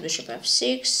bishop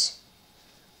f6.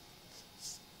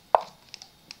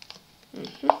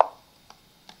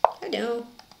 I know.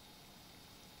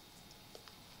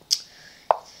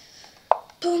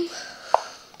 Boom.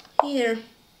 Here.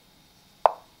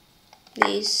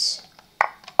 This.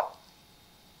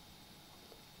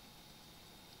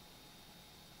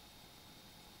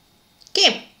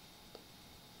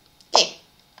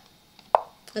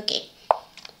 Okay.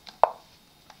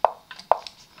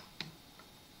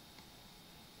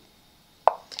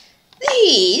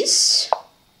 These,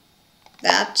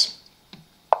 that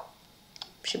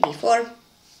should be 4.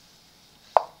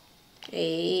 I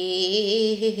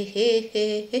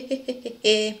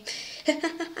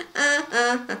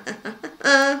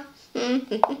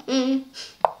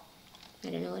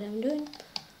don't know what I'm doing.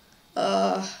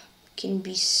 Can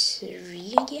be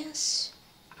 3, I guess.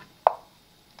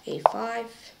 a5.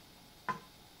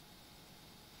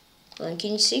 Well,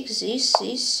 king 6.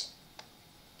 This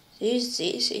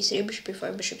a3, bishop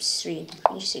b5, bishop 3,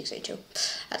 king 6 a2.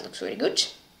 That looks very good.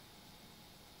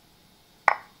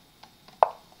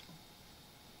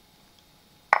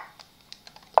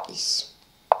 This.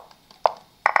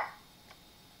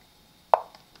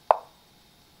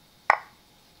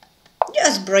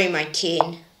 Let's bring my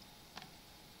king.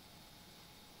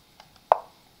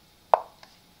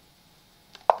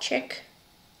 Check.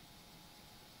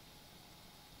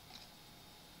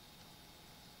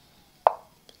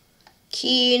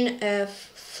 King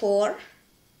f4.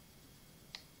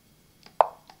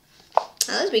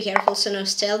 Let's be careful so no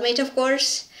stalemate, of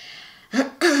course.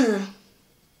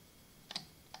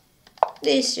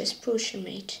 This is just push and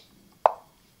mate.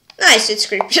 Nice, it's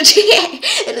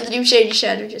scripted. And the dream shady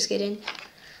shadow, just kidding.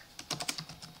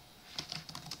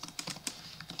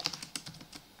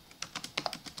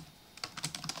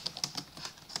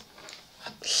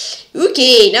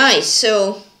 Okay, nice.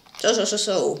 So.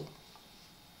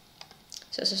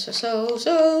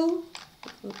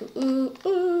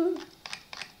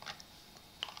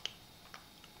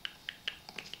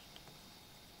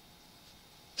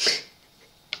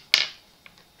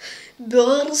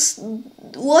 Birds,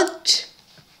 what?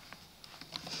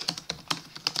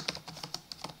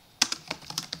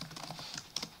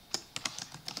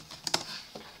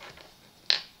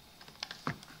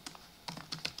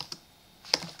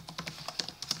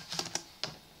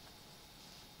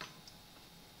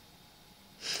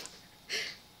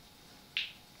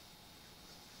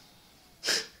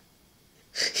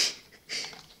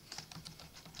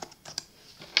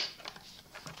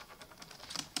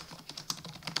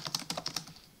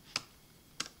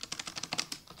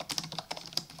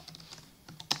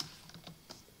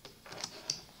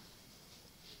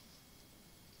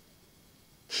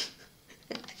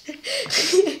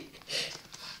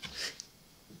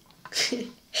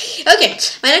 Okay,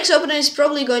 my next opponent is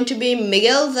probably going to be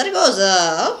Miguel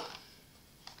Zaragoza.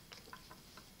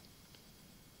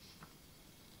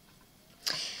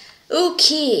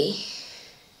 Okay.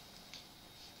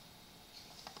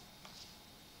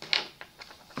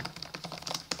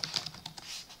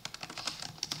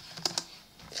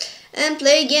 And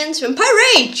play against Vampire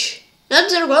Rage. Not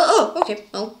Zaragoza. Oh, okay.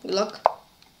 Well, good luck.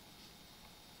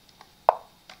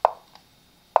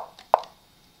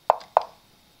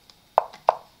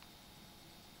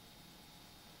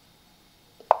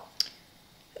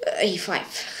 E5.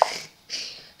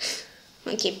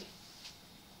 Okay.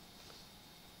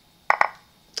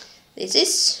 This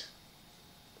is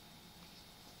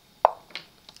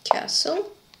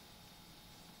castle.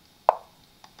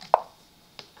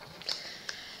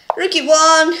 Rook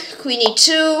e1, queen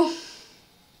e2.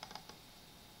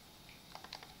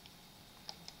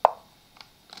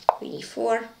 Queen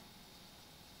e4.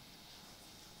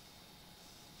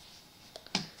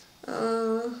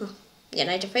 Yeah,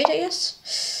 knight f8, I guess.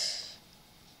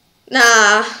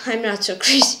 Nah, I'm not so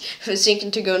crazy. I was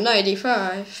thinking to go knight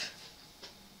e5.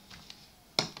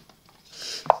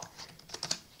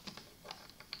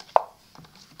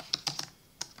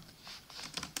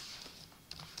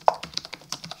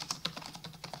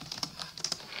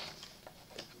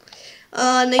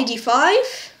 Knight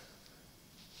d5.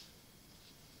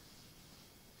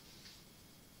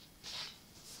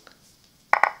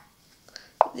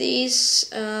 This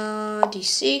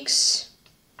d6.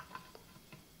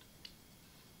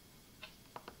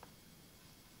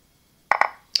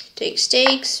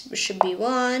 Takes, bishop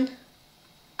b1.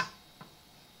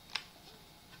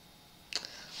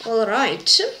 All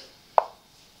right.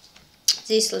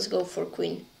 This, let's go for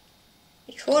queen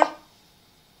h4.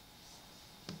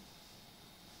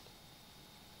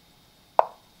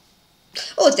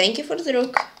 Oh, thank you for the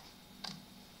rook.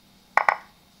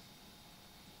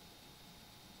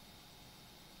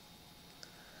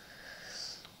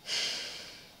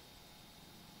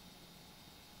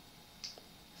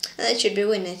 That should be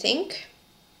win, I think.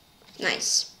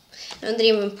 Nice. And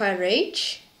the Vampire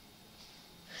Rage.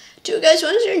 Two guys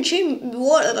want to join team.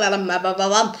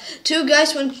 Two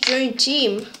guys want to join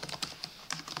team.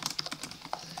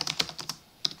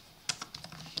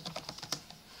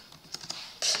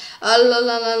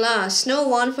 Snow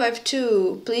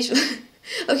 152. Please.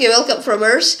 Okay, welcome from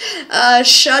Earth.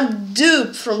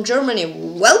 Shadoop from Germany.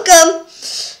 Welcome.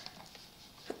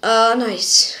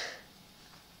 Nice.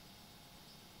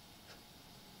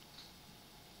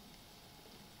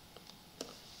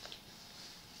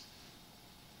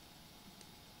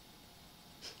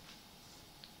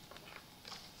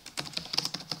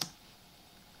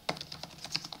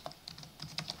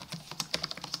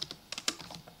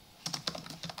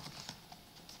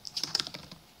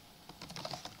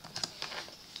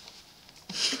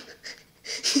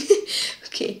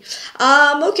 Okay.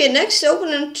 Okay, next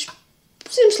opponent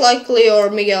seems likely or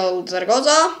Miguel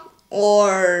Zaragoza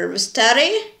or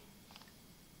Vistari.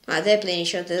 They're playing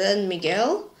each other than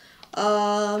Miguel.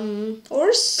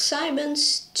 Or Simon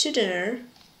Studener.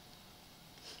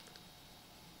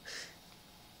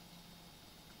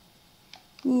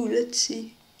 Ooh, let's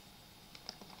see.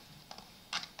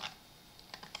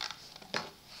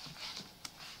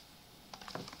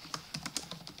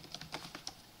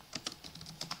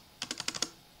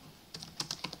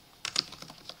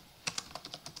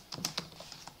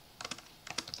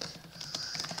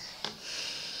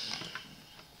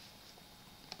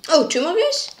 Oh, two more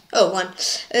guys? Oh, one.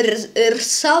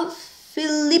 Irsa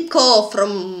Filipko from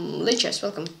Lichess.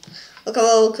 Welcome.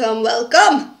 Welcome, welcome,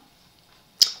 welcome.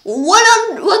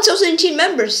 1,018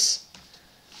 members.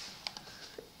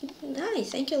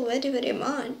 Nice, thank you very, very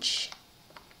much.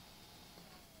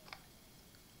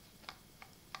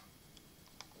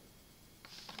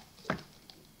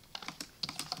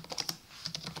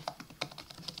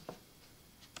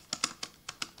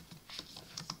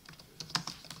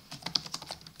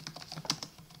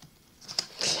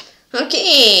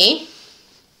 Okay.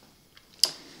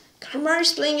 Karmar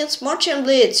is playing against Martian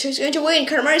Blitz. Who's going to win?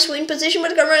 Karmar is in position,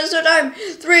 but Karmar has no time.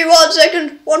 1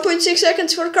 second. 1.6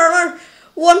 seconds for Karmar.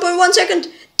 1.1 second.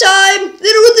 Time. 0.001.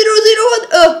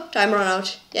 Oh, time run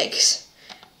out. Yikes.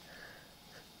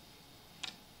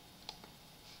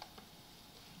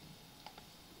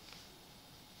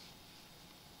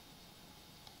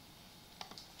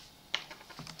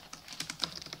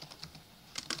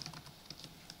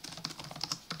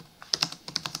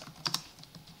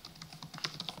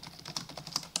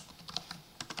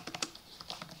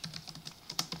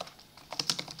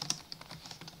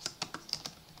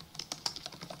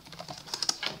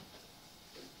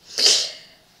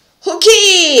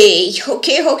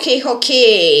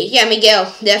 Okay. Yeah,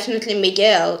 Miguel. Definitely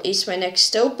Miguel is my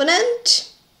next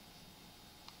opponent.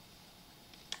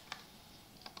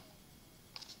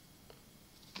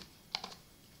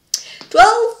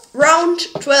 Round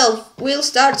 12 will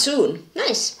start soon.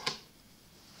 Nice.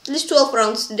 At least 12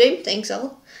 rounds today. Thanks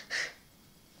all.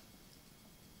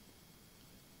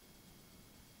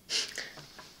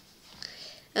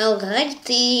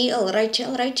 Alrighty.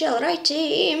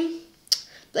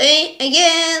 Play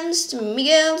against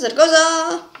Miguel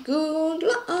Zaragoza. Good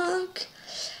luck.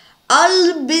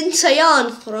 Albin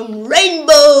Sayan from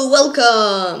Rainbow.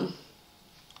 Welcome.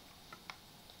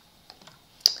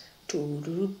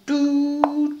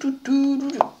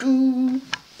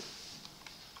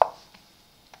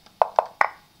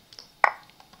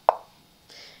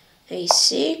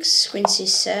 A6, Queen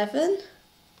C7.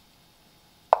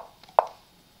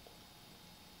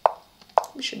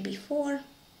 Bishop B4.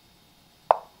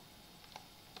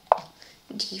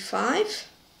 D5.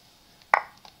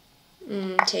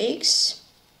 Takes.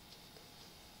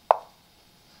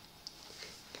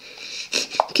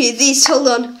 Okay, this, hold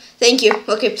on. Thank you.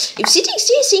 Okay, if C takes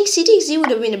D, I think C takes D would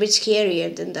have been a bit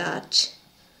scarier than that.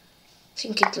 I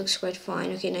think it looks quite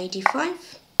fine. Okay, knight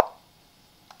D5.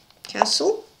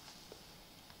 Castle.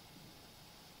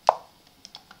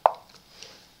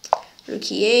 Rook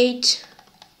E8.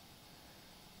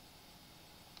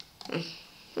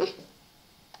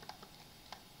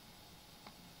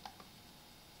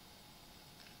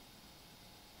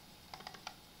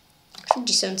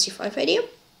 D7, C5 idea.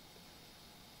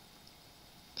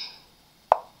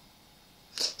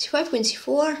 C5, Queen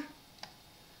C4.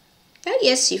 Oh,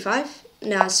 yes, C5.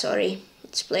 Nah, sorry.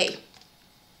 Let's play.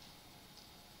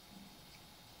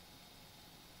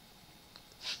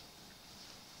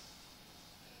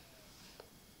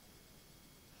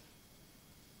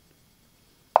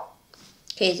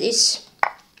 Okay, this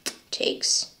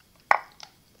takes.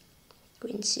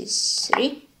 Queen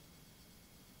C3.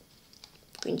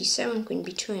 Queen D7, Queen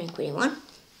B2, and Queen A1.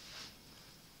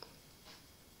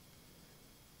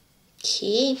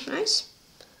 Okay, nice.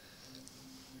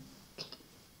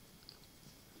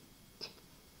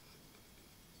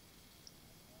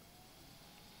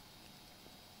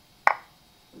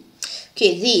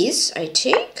 Okay, this I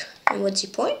take. And what's the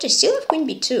point? I still have Queen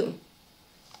B2.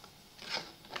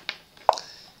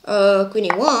 Queen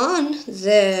A1,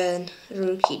 then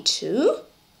Rook E2.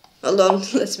 Hold on,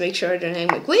 let's make sure I don't hang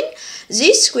my queen.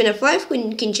 This, Queen F5,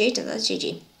 Queen King J8, and that's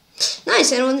GG.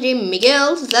 Nice, and Andre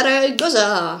Miguel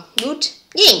Zaragoza. Good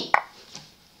game.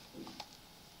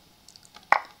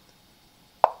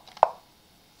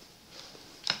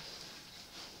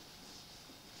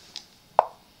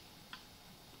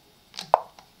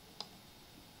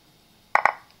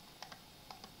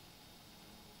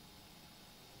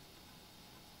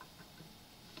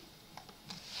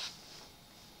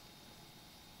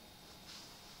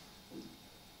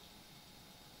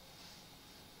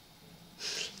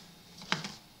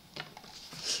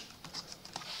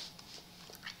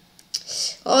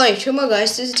 Alright, two more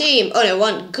guys to the team. Oh no,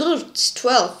 one. Gurtz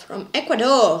 12 from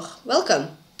Ecuador.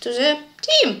 Welcome. to the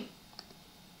team.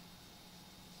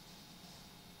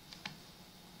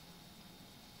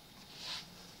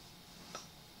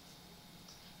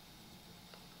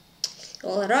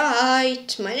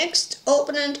 Alright, my next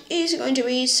opponent is going to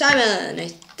be Simon, I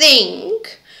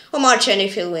think. Or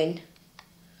Cherniaiev will win.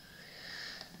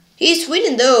 He's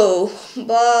winning though,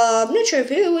 but I'm not sure if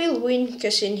he will win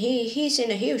because he's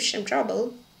in a huge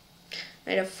trouble.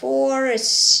 Knight of 4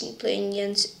 is playing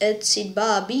against Etsy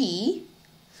Bobby.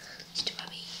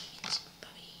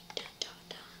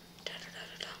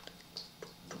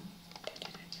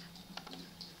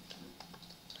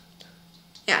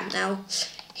 Yeah, now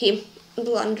he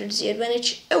blundered the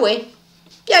advantage away.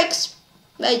 Yikes!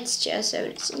 But it's just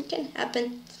everything can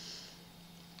happen.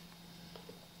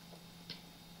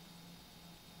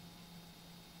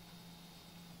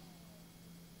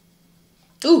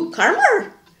 Ooh,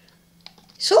 Karma!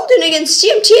 Sultan against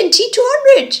CMT and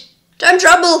T200! Time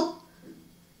trouble!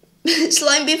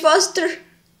 Slime, be faster!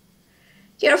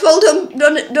 Careful,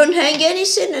 don't hang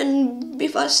anything and be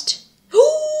fast.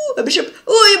 Ooh, a bishop!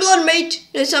 Oh, you blonde mate!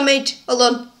 No, it's not mate. Hold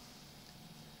on.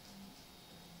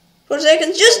 4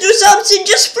 seconds, just do something,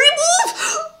 just pre-move!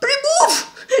 Pre-move!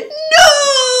 No!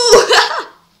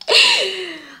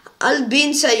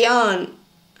 Albin Sayan.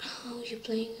 How are you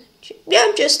playing? Yeah,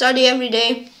 I'm just study every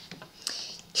day.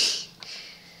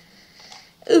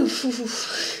 Phew,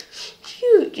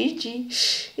 GG.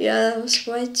 Yeah, that was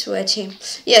quite sweaty.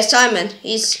 Yeah, Simon,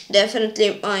 he's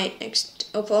definitely my next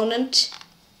opponent.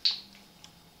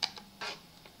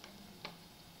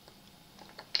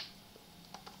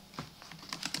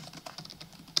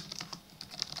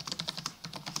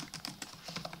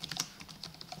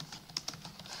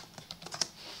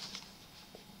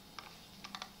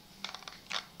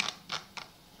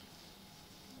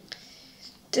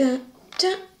 Dun,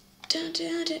 dun, dun,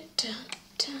 dun, dun, dun,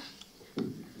 dun.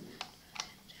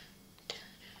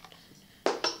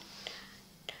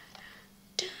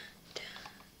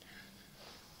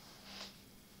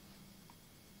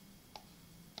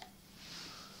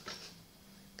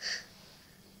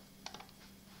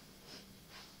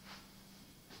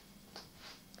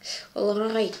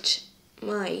 Alright,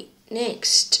 my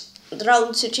next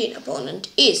round 13 opponent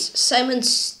is Simon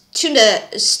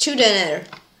Studener.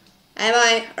 Am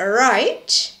I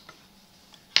right?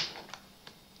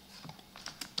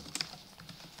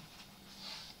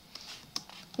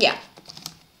 Yeah.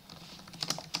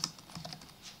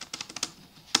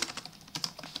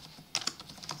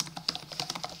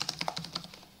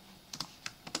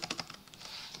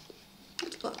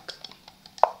 Good luck.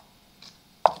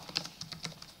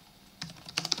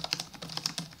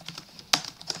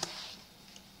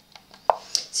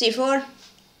 C4.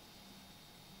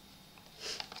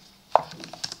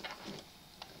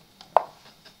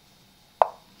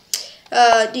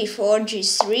 D4,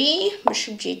 G3,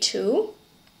 Bishop G2.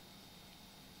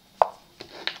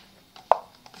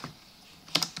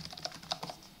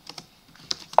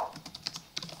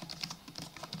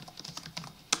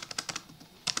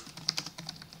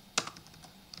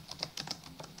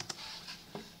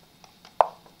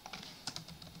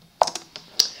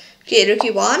 Okay, Rook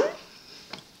E1.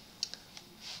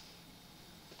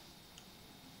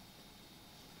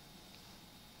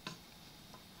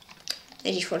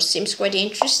 Knight E4 seems quite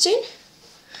interesting.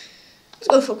 Let's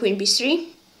go for Queen B3.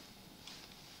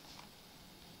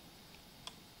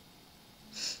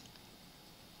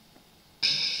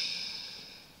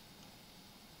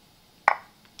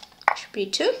 Bishop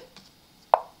B2.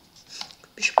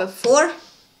 Bishop F4.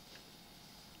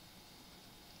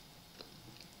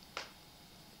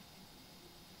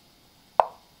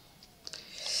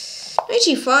 Knight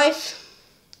G5.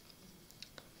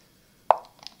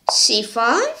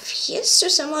 C5, yes, to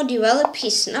somehow develop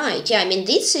his knight. Yeah, I mean,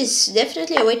 this is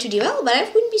definitely a way to develop, but I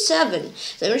have Queen B7,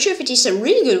 so I'm not sure if it is a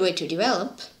really good way to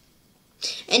develop.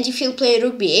 And if he'll play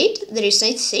Rook B8, there is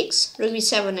Knight 6, Rook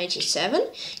B7, Knight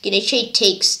E7, King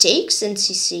H8 takes, and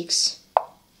C6.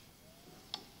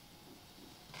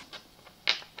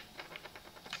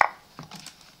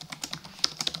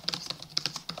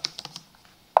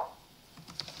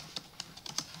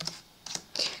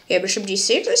 Yeah, Bishop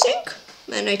G6, I think.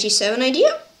 My Knight E7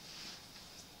 idea.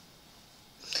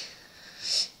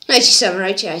 Knight E7,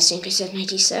 right? Yeah, I think I said Knight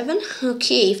E7.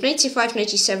 Okay, if Knight C5, Knight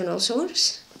E7 also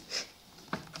works.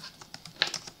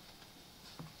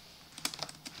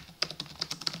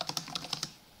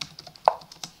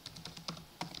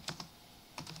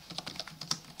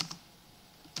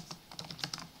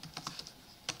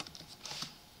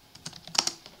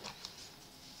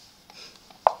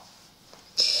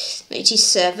 Knight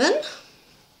E7.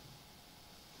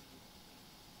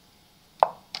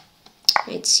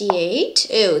 Knight C8.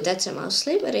 Oh, that's a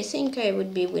mousely, but I think I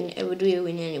would be win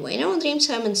anyway. Now on Dream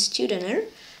Simon Studener.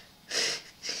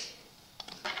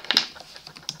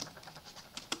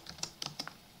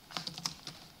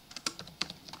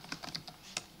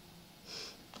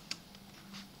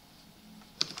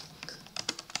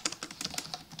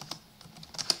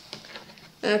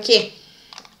 Okay.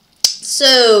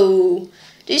 So,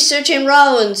 these 13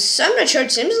 rounds, I'm not sure,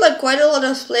 it seems like quite a lot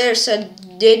of players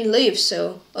that didn't leave,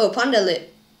 so... Oh, Panda lived.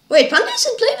 Wait, Panda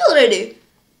isn't playing already?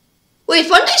 Wait,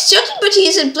 Panda is starting, but he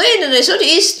isn't playing, and I thought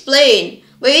he is playing.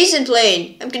 Wait, he isn't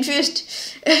playing. I'm confused.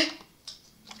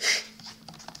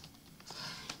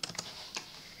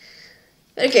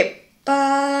 Okay.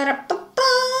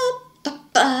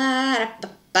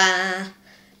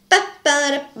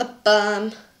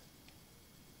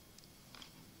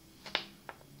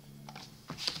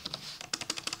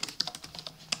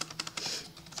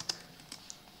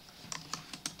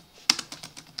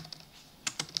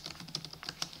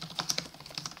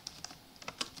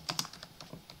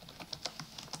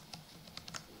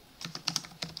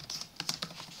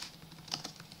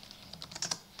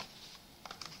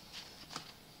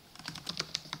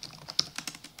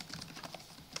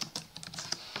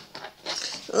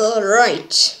 All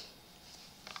right.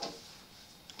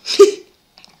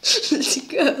 Let's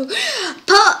go.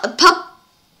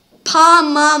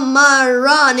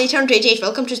 Pamamaran 888.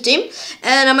 Welcome to Steam.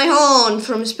 And Amahon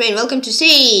from Spain. Welcome to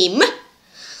Steam.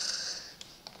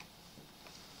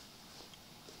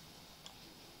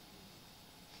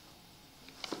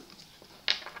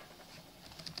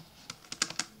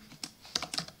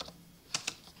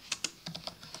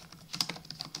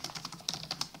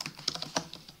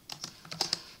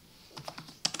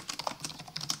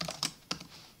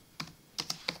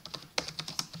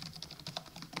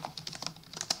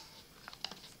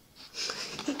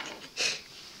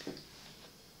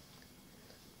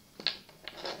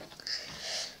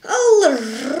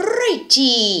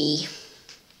 Alrighty.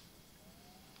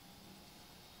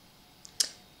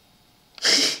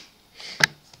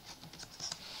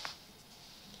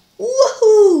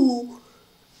 Woohoo!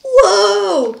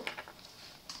 Whoa!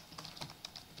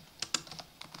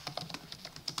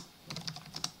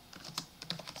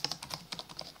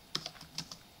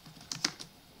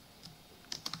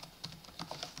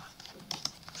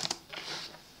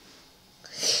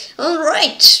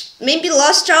 Alright. Maybe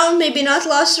last round, maybe not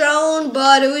last round,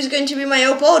 but who is going to be my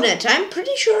opponent? I'm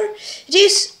pretty sure it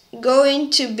is going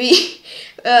to be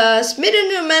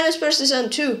Smitten and Manus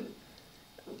Person 2.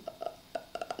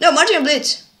 No, Martin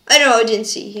Blitz. I don't know, I didn't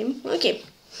see him. Okay.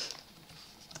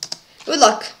 Good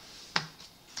luck.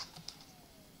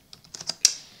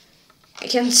 I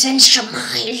can sense your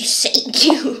miles, thank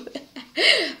you.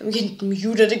 I'm getting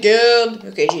muted again.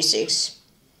 Okay, G6.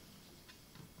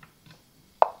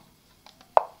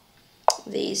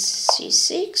 This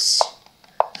C6.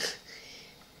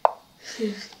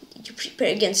 Did you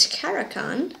prepare against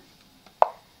Caracan?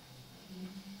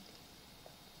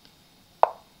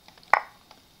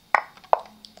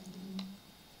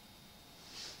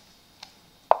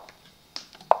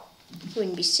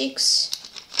 Queen B6.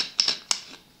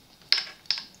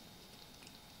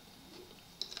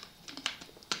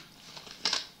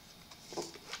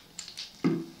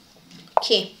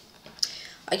 Okay.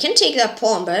 I can take that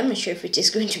pawn, but I'm not sure if it is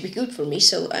going to be good for me,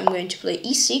 so I'm going to play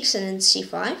E6 and then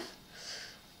C5.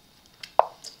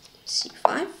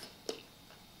 C5.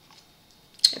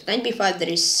 At knight B5 there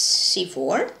is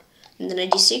C4, and then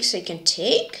at D6 I can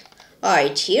take.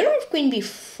 Alright, here I have Queen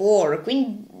B4,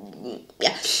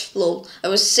 yeah, lol. I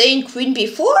was saying Queen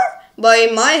B4, but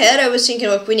in my head I was thinking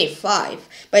about Queen A5.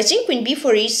 But I think Queen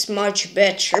B4 is much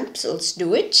better, so let's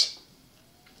do it.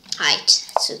 Alright,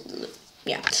 so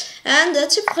yeah, and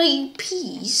that's a free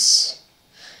piece.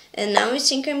 And now I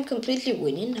think I'm completely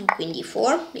winning. Now Queen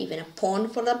D4, even a pawn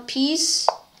for that piece.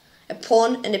 A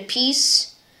pawn and a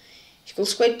piece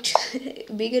equals quite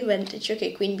big advantage.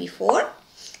 Okay, Queen B4.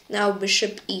 Now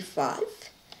Bishop E5.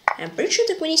 I'm pretty sure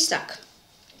the Queen is stuck.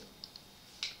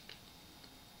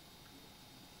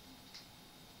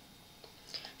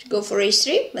 To go for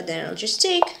A3, but then I'll just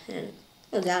take and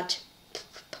all that.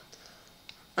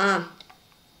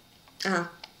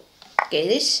 Okay,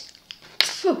 this.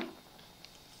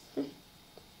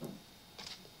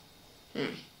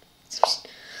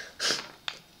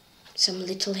 Some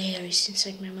little hair is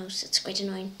inside my mouse. That's quite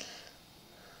annoying.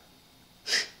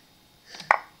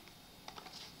 I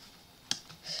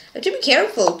have to be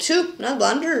careful too, not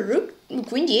blunder rook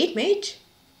Queen D8 mate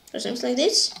or something like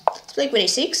this. Let's play Queen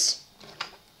A6.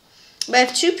 But I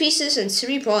have 2 pieces and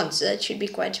 3 pawns. So that should be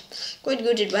quite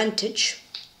good advantage.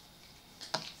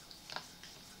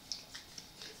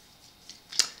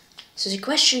 So the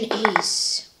question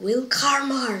is, will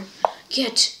Karmar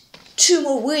get 2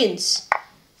 more wins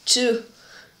to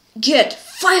get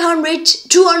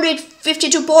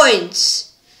 252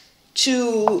 points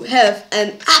to have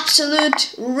an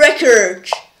absolute record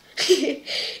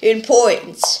in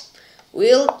points?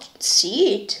 We'll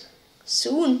see it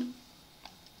soon.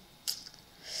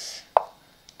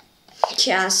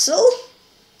 Castle.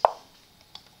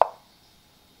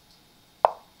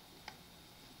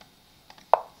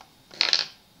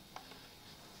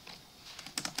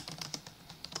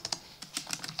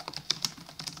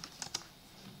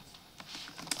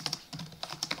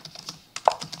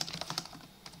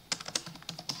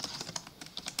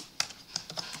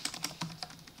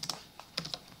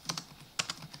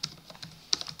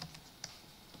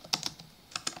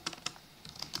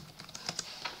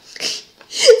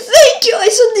 Thank you, I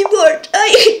suddenly bored. I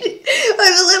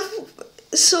will have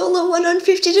solo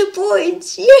 152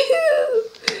 points. Yahoo!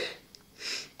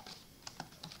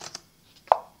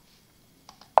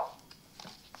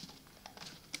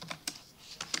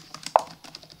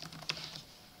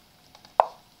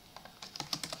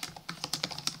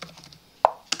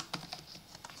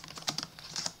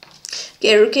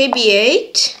 Okay, rook a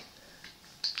b8,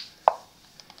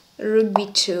 rook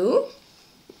b2,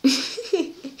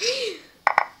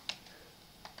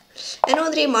 and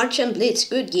Andre March and Blitz.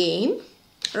 Good game.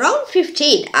 Round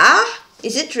 15. Ah,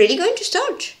 is it really going to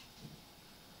start?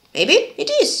 Maybe it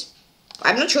is.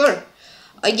 I'm not sure.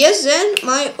 I guess then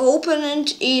my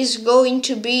opponent is going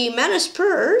to be Mana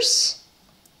Spurs.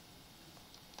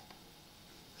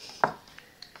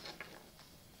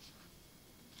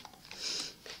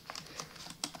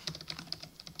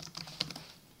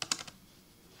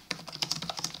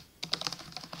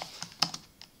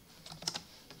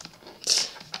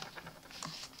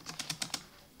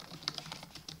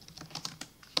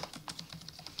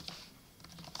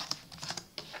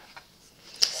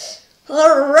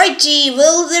 Alrighty,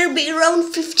 will there be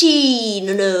round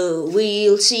 15? No,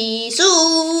 we'll see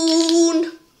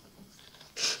soon.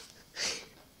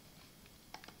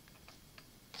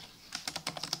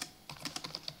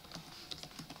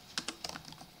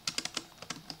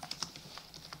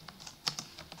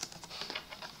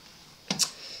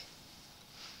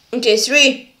 Okay,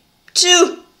 3,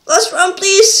 2, last round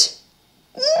please.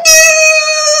 No!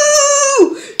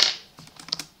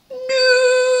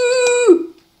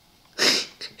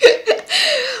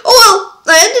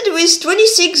 With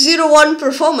 2601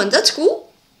 performance. That's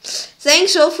cool.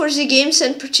 Thanks all for the games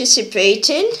and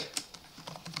participating.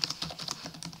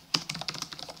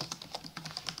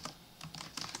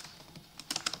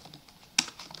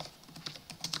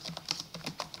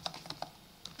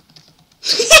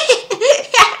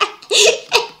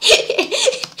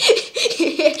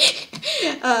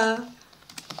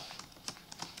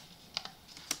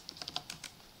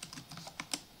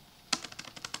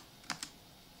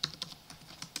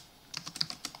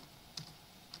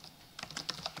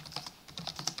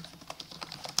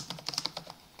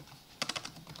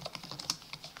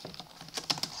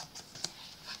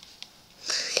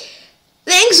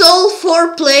 Thanks all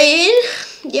for playing.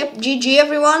 Yep, GG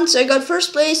everyone. So I got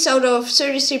first place out of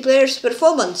 33 players.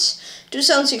 Performance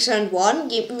 2601,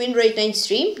 win rate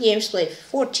 93, games played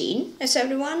 14 as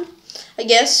everyone. I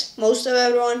guess most of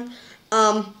everyone.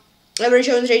 Average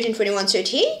win rating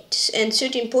 21.38 and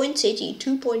 13 points,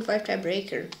 82.5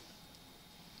 tiebreaker.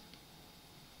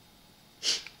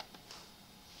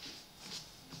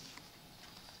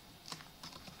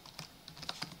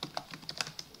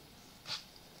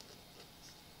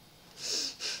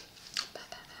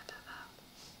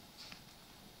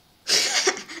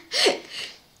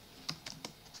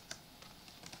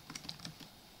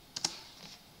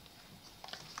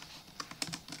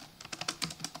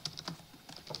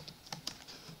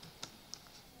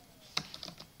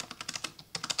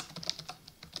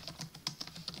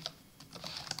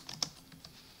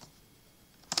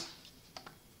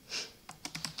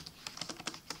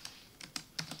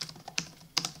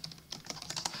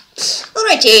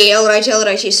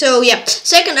 Alrighty. So yeah,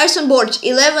 second ice on board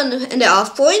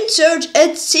 11.5 points. Third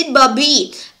at Sidba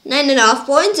B 9.5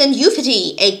 points, and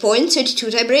Ufity 8 points, 32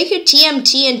 tiebreaker.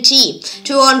 TMTNT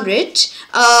 200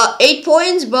 8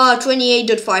 points but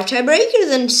 28.5 tiebreaker.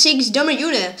 Then 6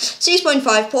 Damayune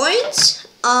 6.5 points.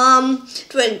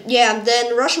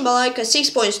 Then Russian Balaika 6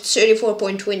 points,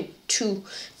 34.22.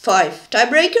 5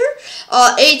 tiebreaker.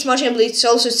 8 Martin Blitz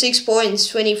also 6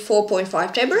 points, 24.5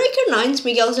 tiebreaker. 9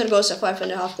 Miguel Zaragoza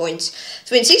 5.5 points,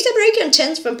 26 tiebreaker, and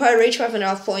 10 Vampire Rage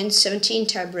 5.5 points, 17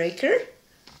 tiebreaker.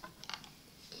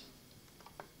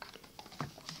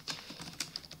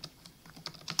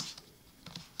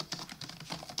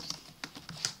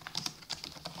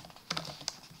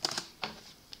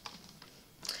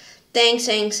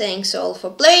 Thanks all for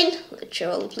playing. Let's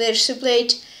show all the players who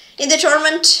played in the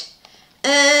tournament.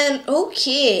 And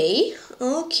okay.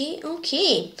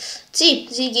 See,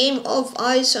 the game of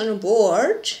ice on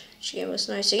board. Which game was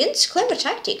nice against Clever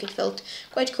Tactic. It felt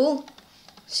quite cool.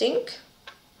 Sync.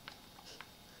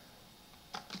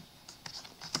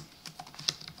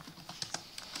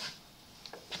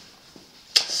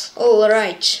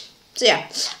 Alright. So yeah,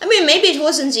 I mean, maybe it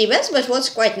wasn't the best, but it was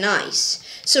quite nice.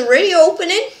 So ready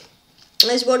opening.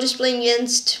 This board is playing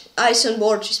against Ice on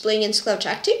board, is playing against Clever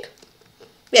Tactic.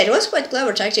 Yeah, it was quite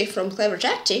Clever Tactic from Clever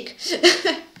Tactic.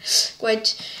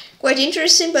 quite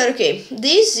interesting, but okay.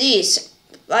 This is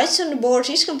Ice on the board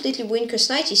is completely win because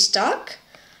knight is stuck.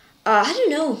 I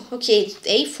don't know. Okay,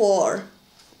 a4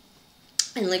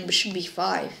 and like bishop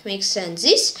b5 makes sense.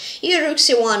 This here rook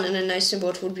c1 and a Ice on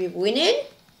board would be winning.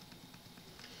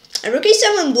 And rook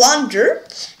a7 blunder,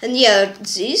 and yeah,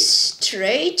 this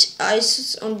trade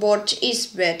Ice on board is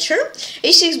better.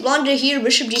 a6 blunder here,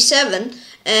 bishop g7,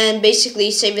 and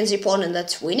basically saving the pawn, and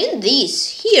that's winning.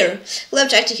 This here, Clever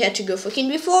Tactic had to go for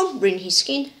king b4, bring his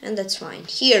king, and that's fine.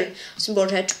 Here, Ice on board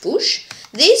had to push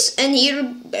this, and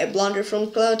here a blunder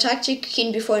from Clever Tactic,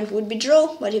 king b4 and would be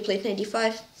draw, but he played knight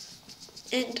d5,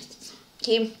 and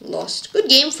he lost. Good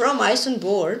game from Ice on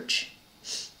board.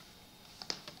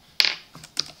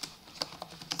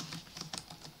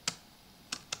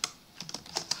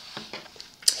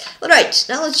 Alright,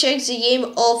 now let's check the game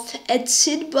of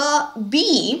Etsidba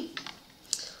B.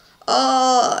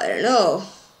 I don't know.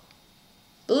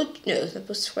 No, that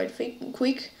was quite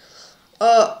quick.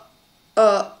 Oh,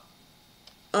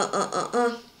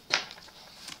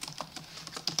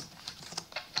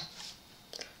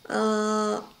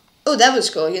 that was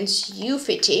cool against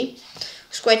U50.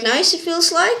 It's quite nice, it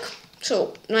feels like.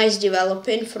 So, nice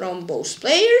developing from both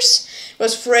players. It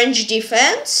was French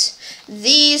defense.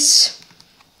 These...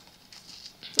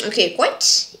 Okay,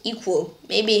 quite equal.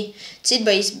 Maybe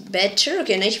Etsidba is better.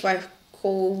 Okay, knight 5,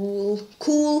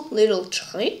 cool little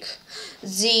trick.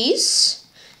 This,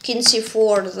 king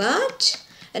c4 that,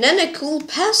 and then a cool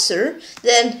passer.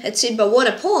 Then Etsidba won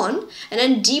a pawn, and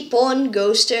then d pawn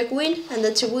goes to a queen, and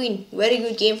that's a win. Very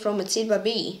good game from Etsidba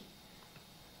B.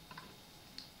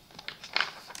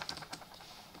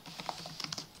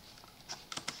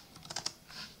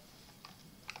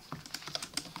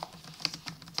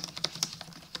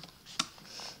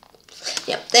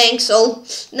 Yep, thanks all.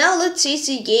 Now let's see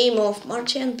the game of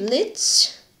Martin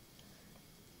Blitz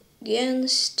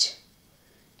against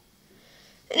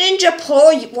Ninja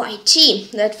Pro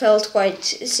YT. That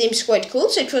seems quite cool.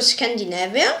 So it was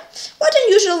Scandinavian. What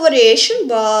unusual variation,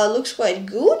 but looks quite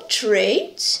good.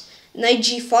 Trades. Knight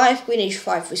g5, queen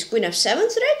h5 with queen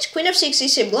f7 threat. Queen f6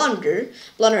 is a blunder.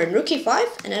 Blunder and rook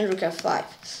e5 and then rook f5.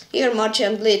 Here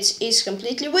Martin Blitz is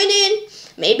completely winning.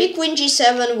 Maybe queen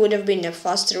g7 would have been a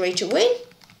faster way to win.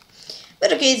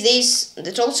 But okay,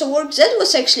 that also works. That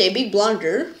was actually a big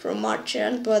blunder from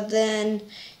Martin, but then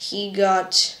he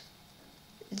got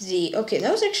the... Okay,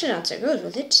 that was actually not so good,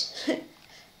 was it?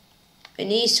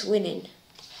 And he's winning.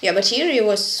 Yeah, but here he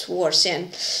was worse,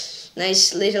 and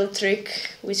nice little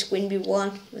trick with queen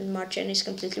b1, and Martin is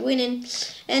completely winning.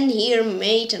 And here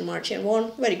mate and Martin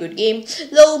won. Very good game.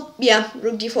 Though, yeah,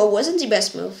 rook d4 wasn't the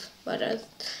best move, but...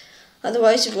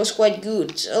 otherwise, it was quite good.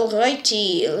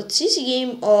 Alrighty, let's see the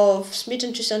game of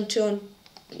Smitten to Sun 2 on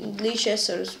Glitches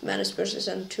or Manus vs.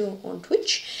 Sun 2 on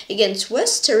Twitch against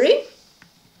Westery.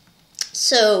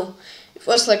 So, it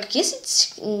was like, I guess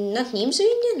it's not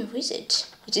Nimzo-Indian, or is it?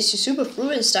 It is a super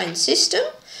Fruenstein system.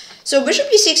 So, Bishop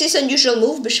e6 is an unusual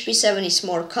move, Bishop e7 is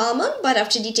more common, but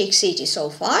after d takes 8 is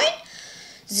all fine.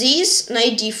 This,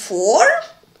 knight d4.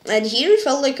 And here it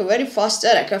felt like a very fast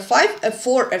attack. f5,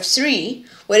 f4, f3,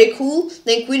 very cool.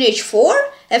 Then queen h4,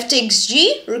 f takes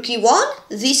g, rook e1,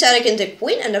 this attack and the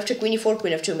queen, and after queen e4,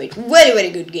 queen f2 mate.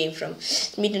 Very good game from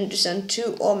Smitten to Sun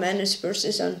 2 or Manus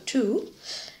vs. Sun 2.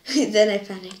 Then I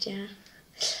panicked, yeah.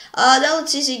 Now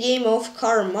let's see the game of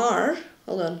Karmar.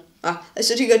 Hold on. I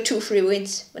thought he got 2 free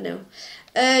wins, but no.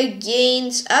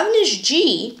 Against Avnish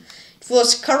G, it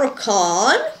was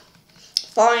Karakhan.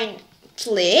 Fine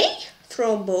play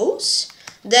from both.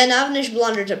 Then Avnish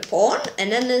blundered a pawn,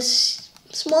 and then this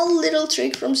small little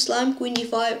trick from Slime, queen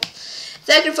d5,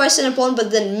 sacrificing a pawn, but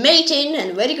then mating,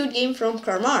 and very good game from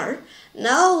Karmar.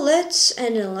 Now let's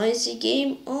analyze the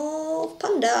game of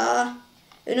Panda.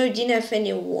 You know, didn't have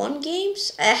any won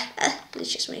games.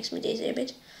 This just makes me dizzy a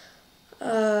bit.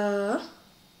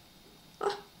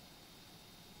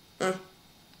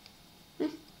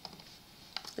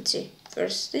 Let's see.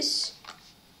 First this.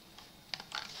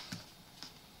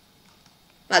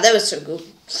 That was so good.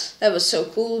 That was so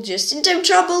cool. Just in time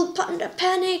trouble, Panda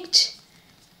panicked.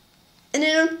 And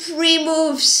then on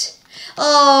pre-moves.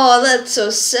 Oh, that's so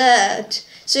sad.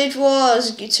 So it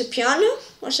was piano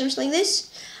or something like this.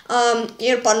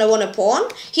 Here Panda won a pawn.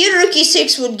 Here rook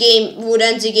e6 would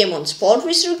end the game on spot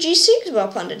with rook g6,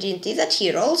 but Panda didn't do that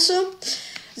here also.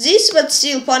 This, but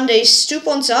still Panda is 2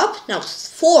 pawns up. Now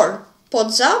 4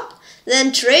 pawns up.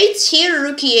 Then trades here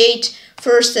rook e8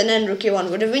 first, and then Rookie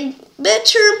 1 would have been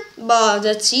better, but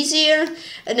that's easier.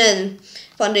 And then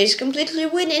Panda is completely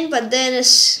winning, but then a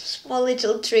small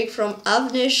little trick from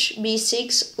Avnish,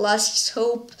 B6, last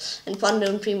hope, and Panda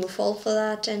and Primo fall for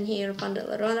that, and here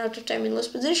Panda run out of time in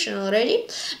lost position already,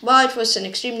 but it was an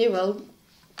extremely well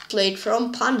played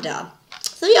from Panda.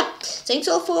 So yeah, thanks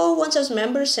all for 1000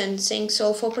 members, and thanks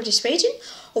all for participating.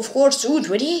 Of course,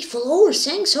 28 followers,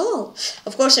 thanks all.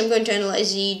 Of course, I'm going to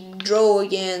analyze the draw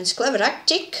against Clever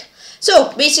Tactic.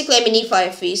 So basically, I mean,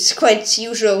 E5 is quite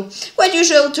usual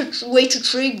way to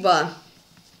trick, but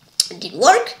it didn't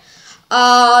work.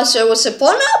 So it was a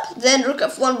pawn up, then Rook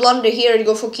F1 blunder here and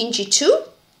go for King G2.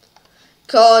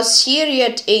 Cause here he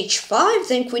had H5,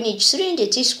 then Queen H3, and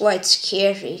it is quite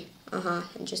scary.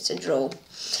 And just a draw.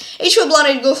 H4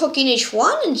 blunder go for King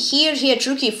H1, and here he had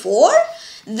Rook E4,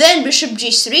 then Bishop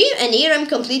G3, and here I'm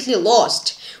completely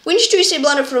lost. Queen H2 is a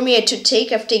blunder from here to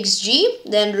take F takes G,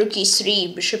 then Rook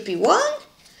E3, Bishop E1,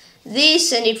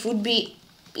 this, and it would be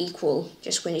equal,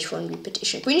 just Queen H1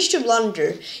 repetition. Queen H2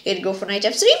 blunder, here to go for Knight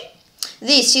F3,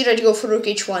 this, here I'd go for Rook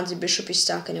H1, the Bishop is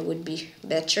stuck and it would be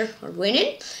better, or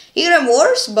winning. Here I'm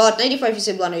worse, but 95 is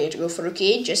a blunder, here to go for Rook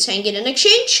E8, just hang in an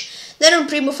exchange. Then on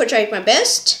Primo I tried my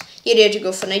best, here I had to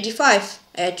go for 95,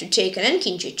 I had to take an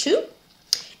King G2.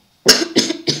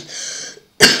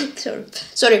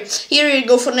 Sorry, here you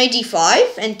go for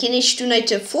 95 and King H2, Knight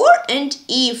F4, and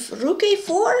if Rook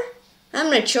A4, I'm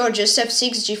not sure, just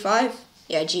F6, G5,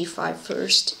 yeah, G5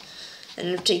 first,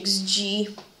 and F takes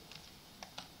G,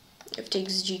 King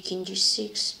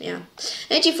G6, yeah,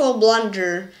 94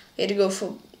 blunder, here to go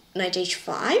for Knight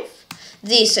H5,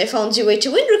 this, I found the way to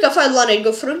win, Rook F5 blunder, I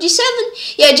go for Rook D7,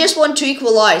 yeah, I just want to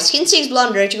equalize, King 6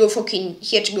 blunder, I to go for King,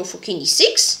 here to go for King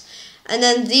E6, and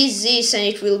then this, and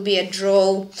it will be a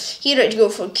draw. Here I'd go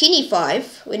for King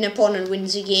E5, when opponent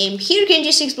wins the game. Here King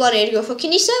G6 blunder, I'd go for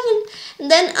King E7, and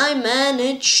then I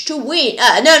managed to win.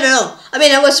 No. I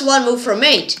mean, I was one move from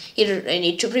 8. Here I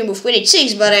need to pre-move Queen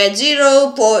H6, but I had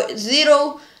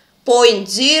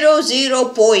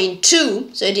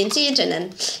 0.00.2, so I didn't see it, and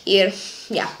then here,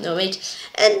 yeah, no mate.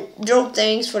 And draw,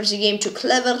 thanks for the game to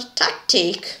Clever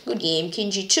Tactic. Good game,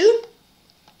 King G2.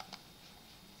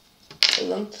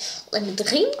 Let me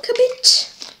drink a bit.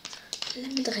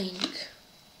 Let me drink.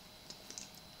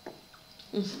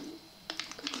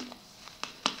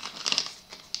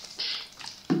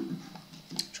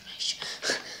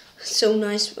 So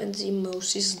nice when the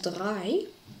mouse is dry.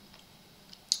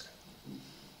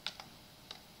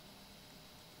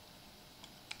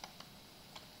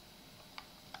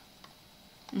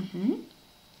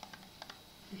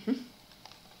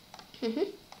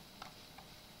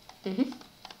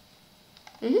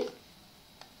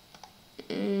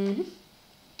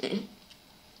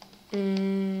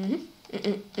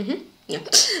 Yeah.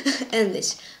 And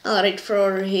this. Alright,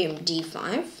 for him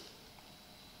D5.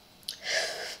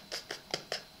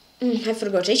 I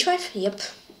forgot H5. Yep.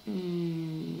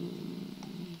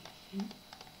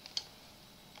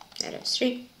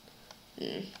 F3.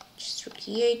 Just Rook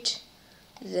E8.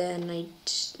 Then Knight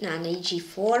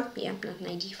G4, yeah, not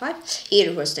 95.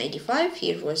 Here it was 95,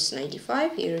 here it was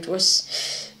 95, here it was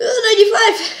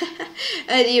 95,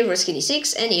 and here was King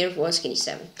E6, and here was King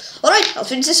E7. Alright, I'll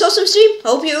finish this awesome stream.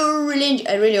 I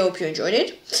really hope you enjoyed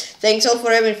it. Thanks all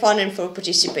for having fun and for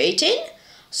participating.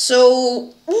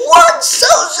 So,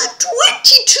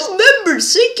 1022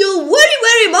 members, thank you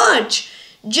very much.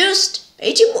 Just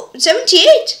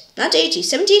 78, not 80,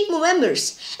 78 more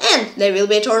members. And there will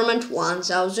be a tournament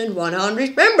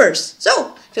 1100 members.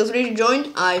 So, feel free to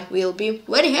join, I will be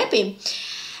very happy.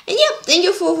 And yeah, thank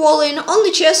you for following on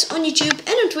LiveStream on YouTube and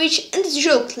on Twitch. And as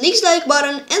usual, click the like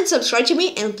button and subscribe to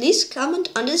me. And please comment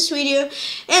on this video.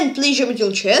 And please join me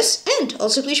on chess. And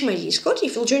also please join my Discord.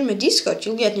 If you'll join my Discord,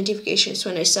 you'll get notifications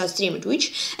when I start streaming on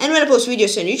Twitch. And when I post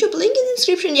videos on YouTube, link in the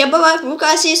description. Yeah, bye bye. We'll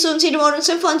see you soon. See you tomorrow and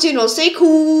some fun soon. All stay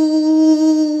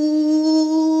cool.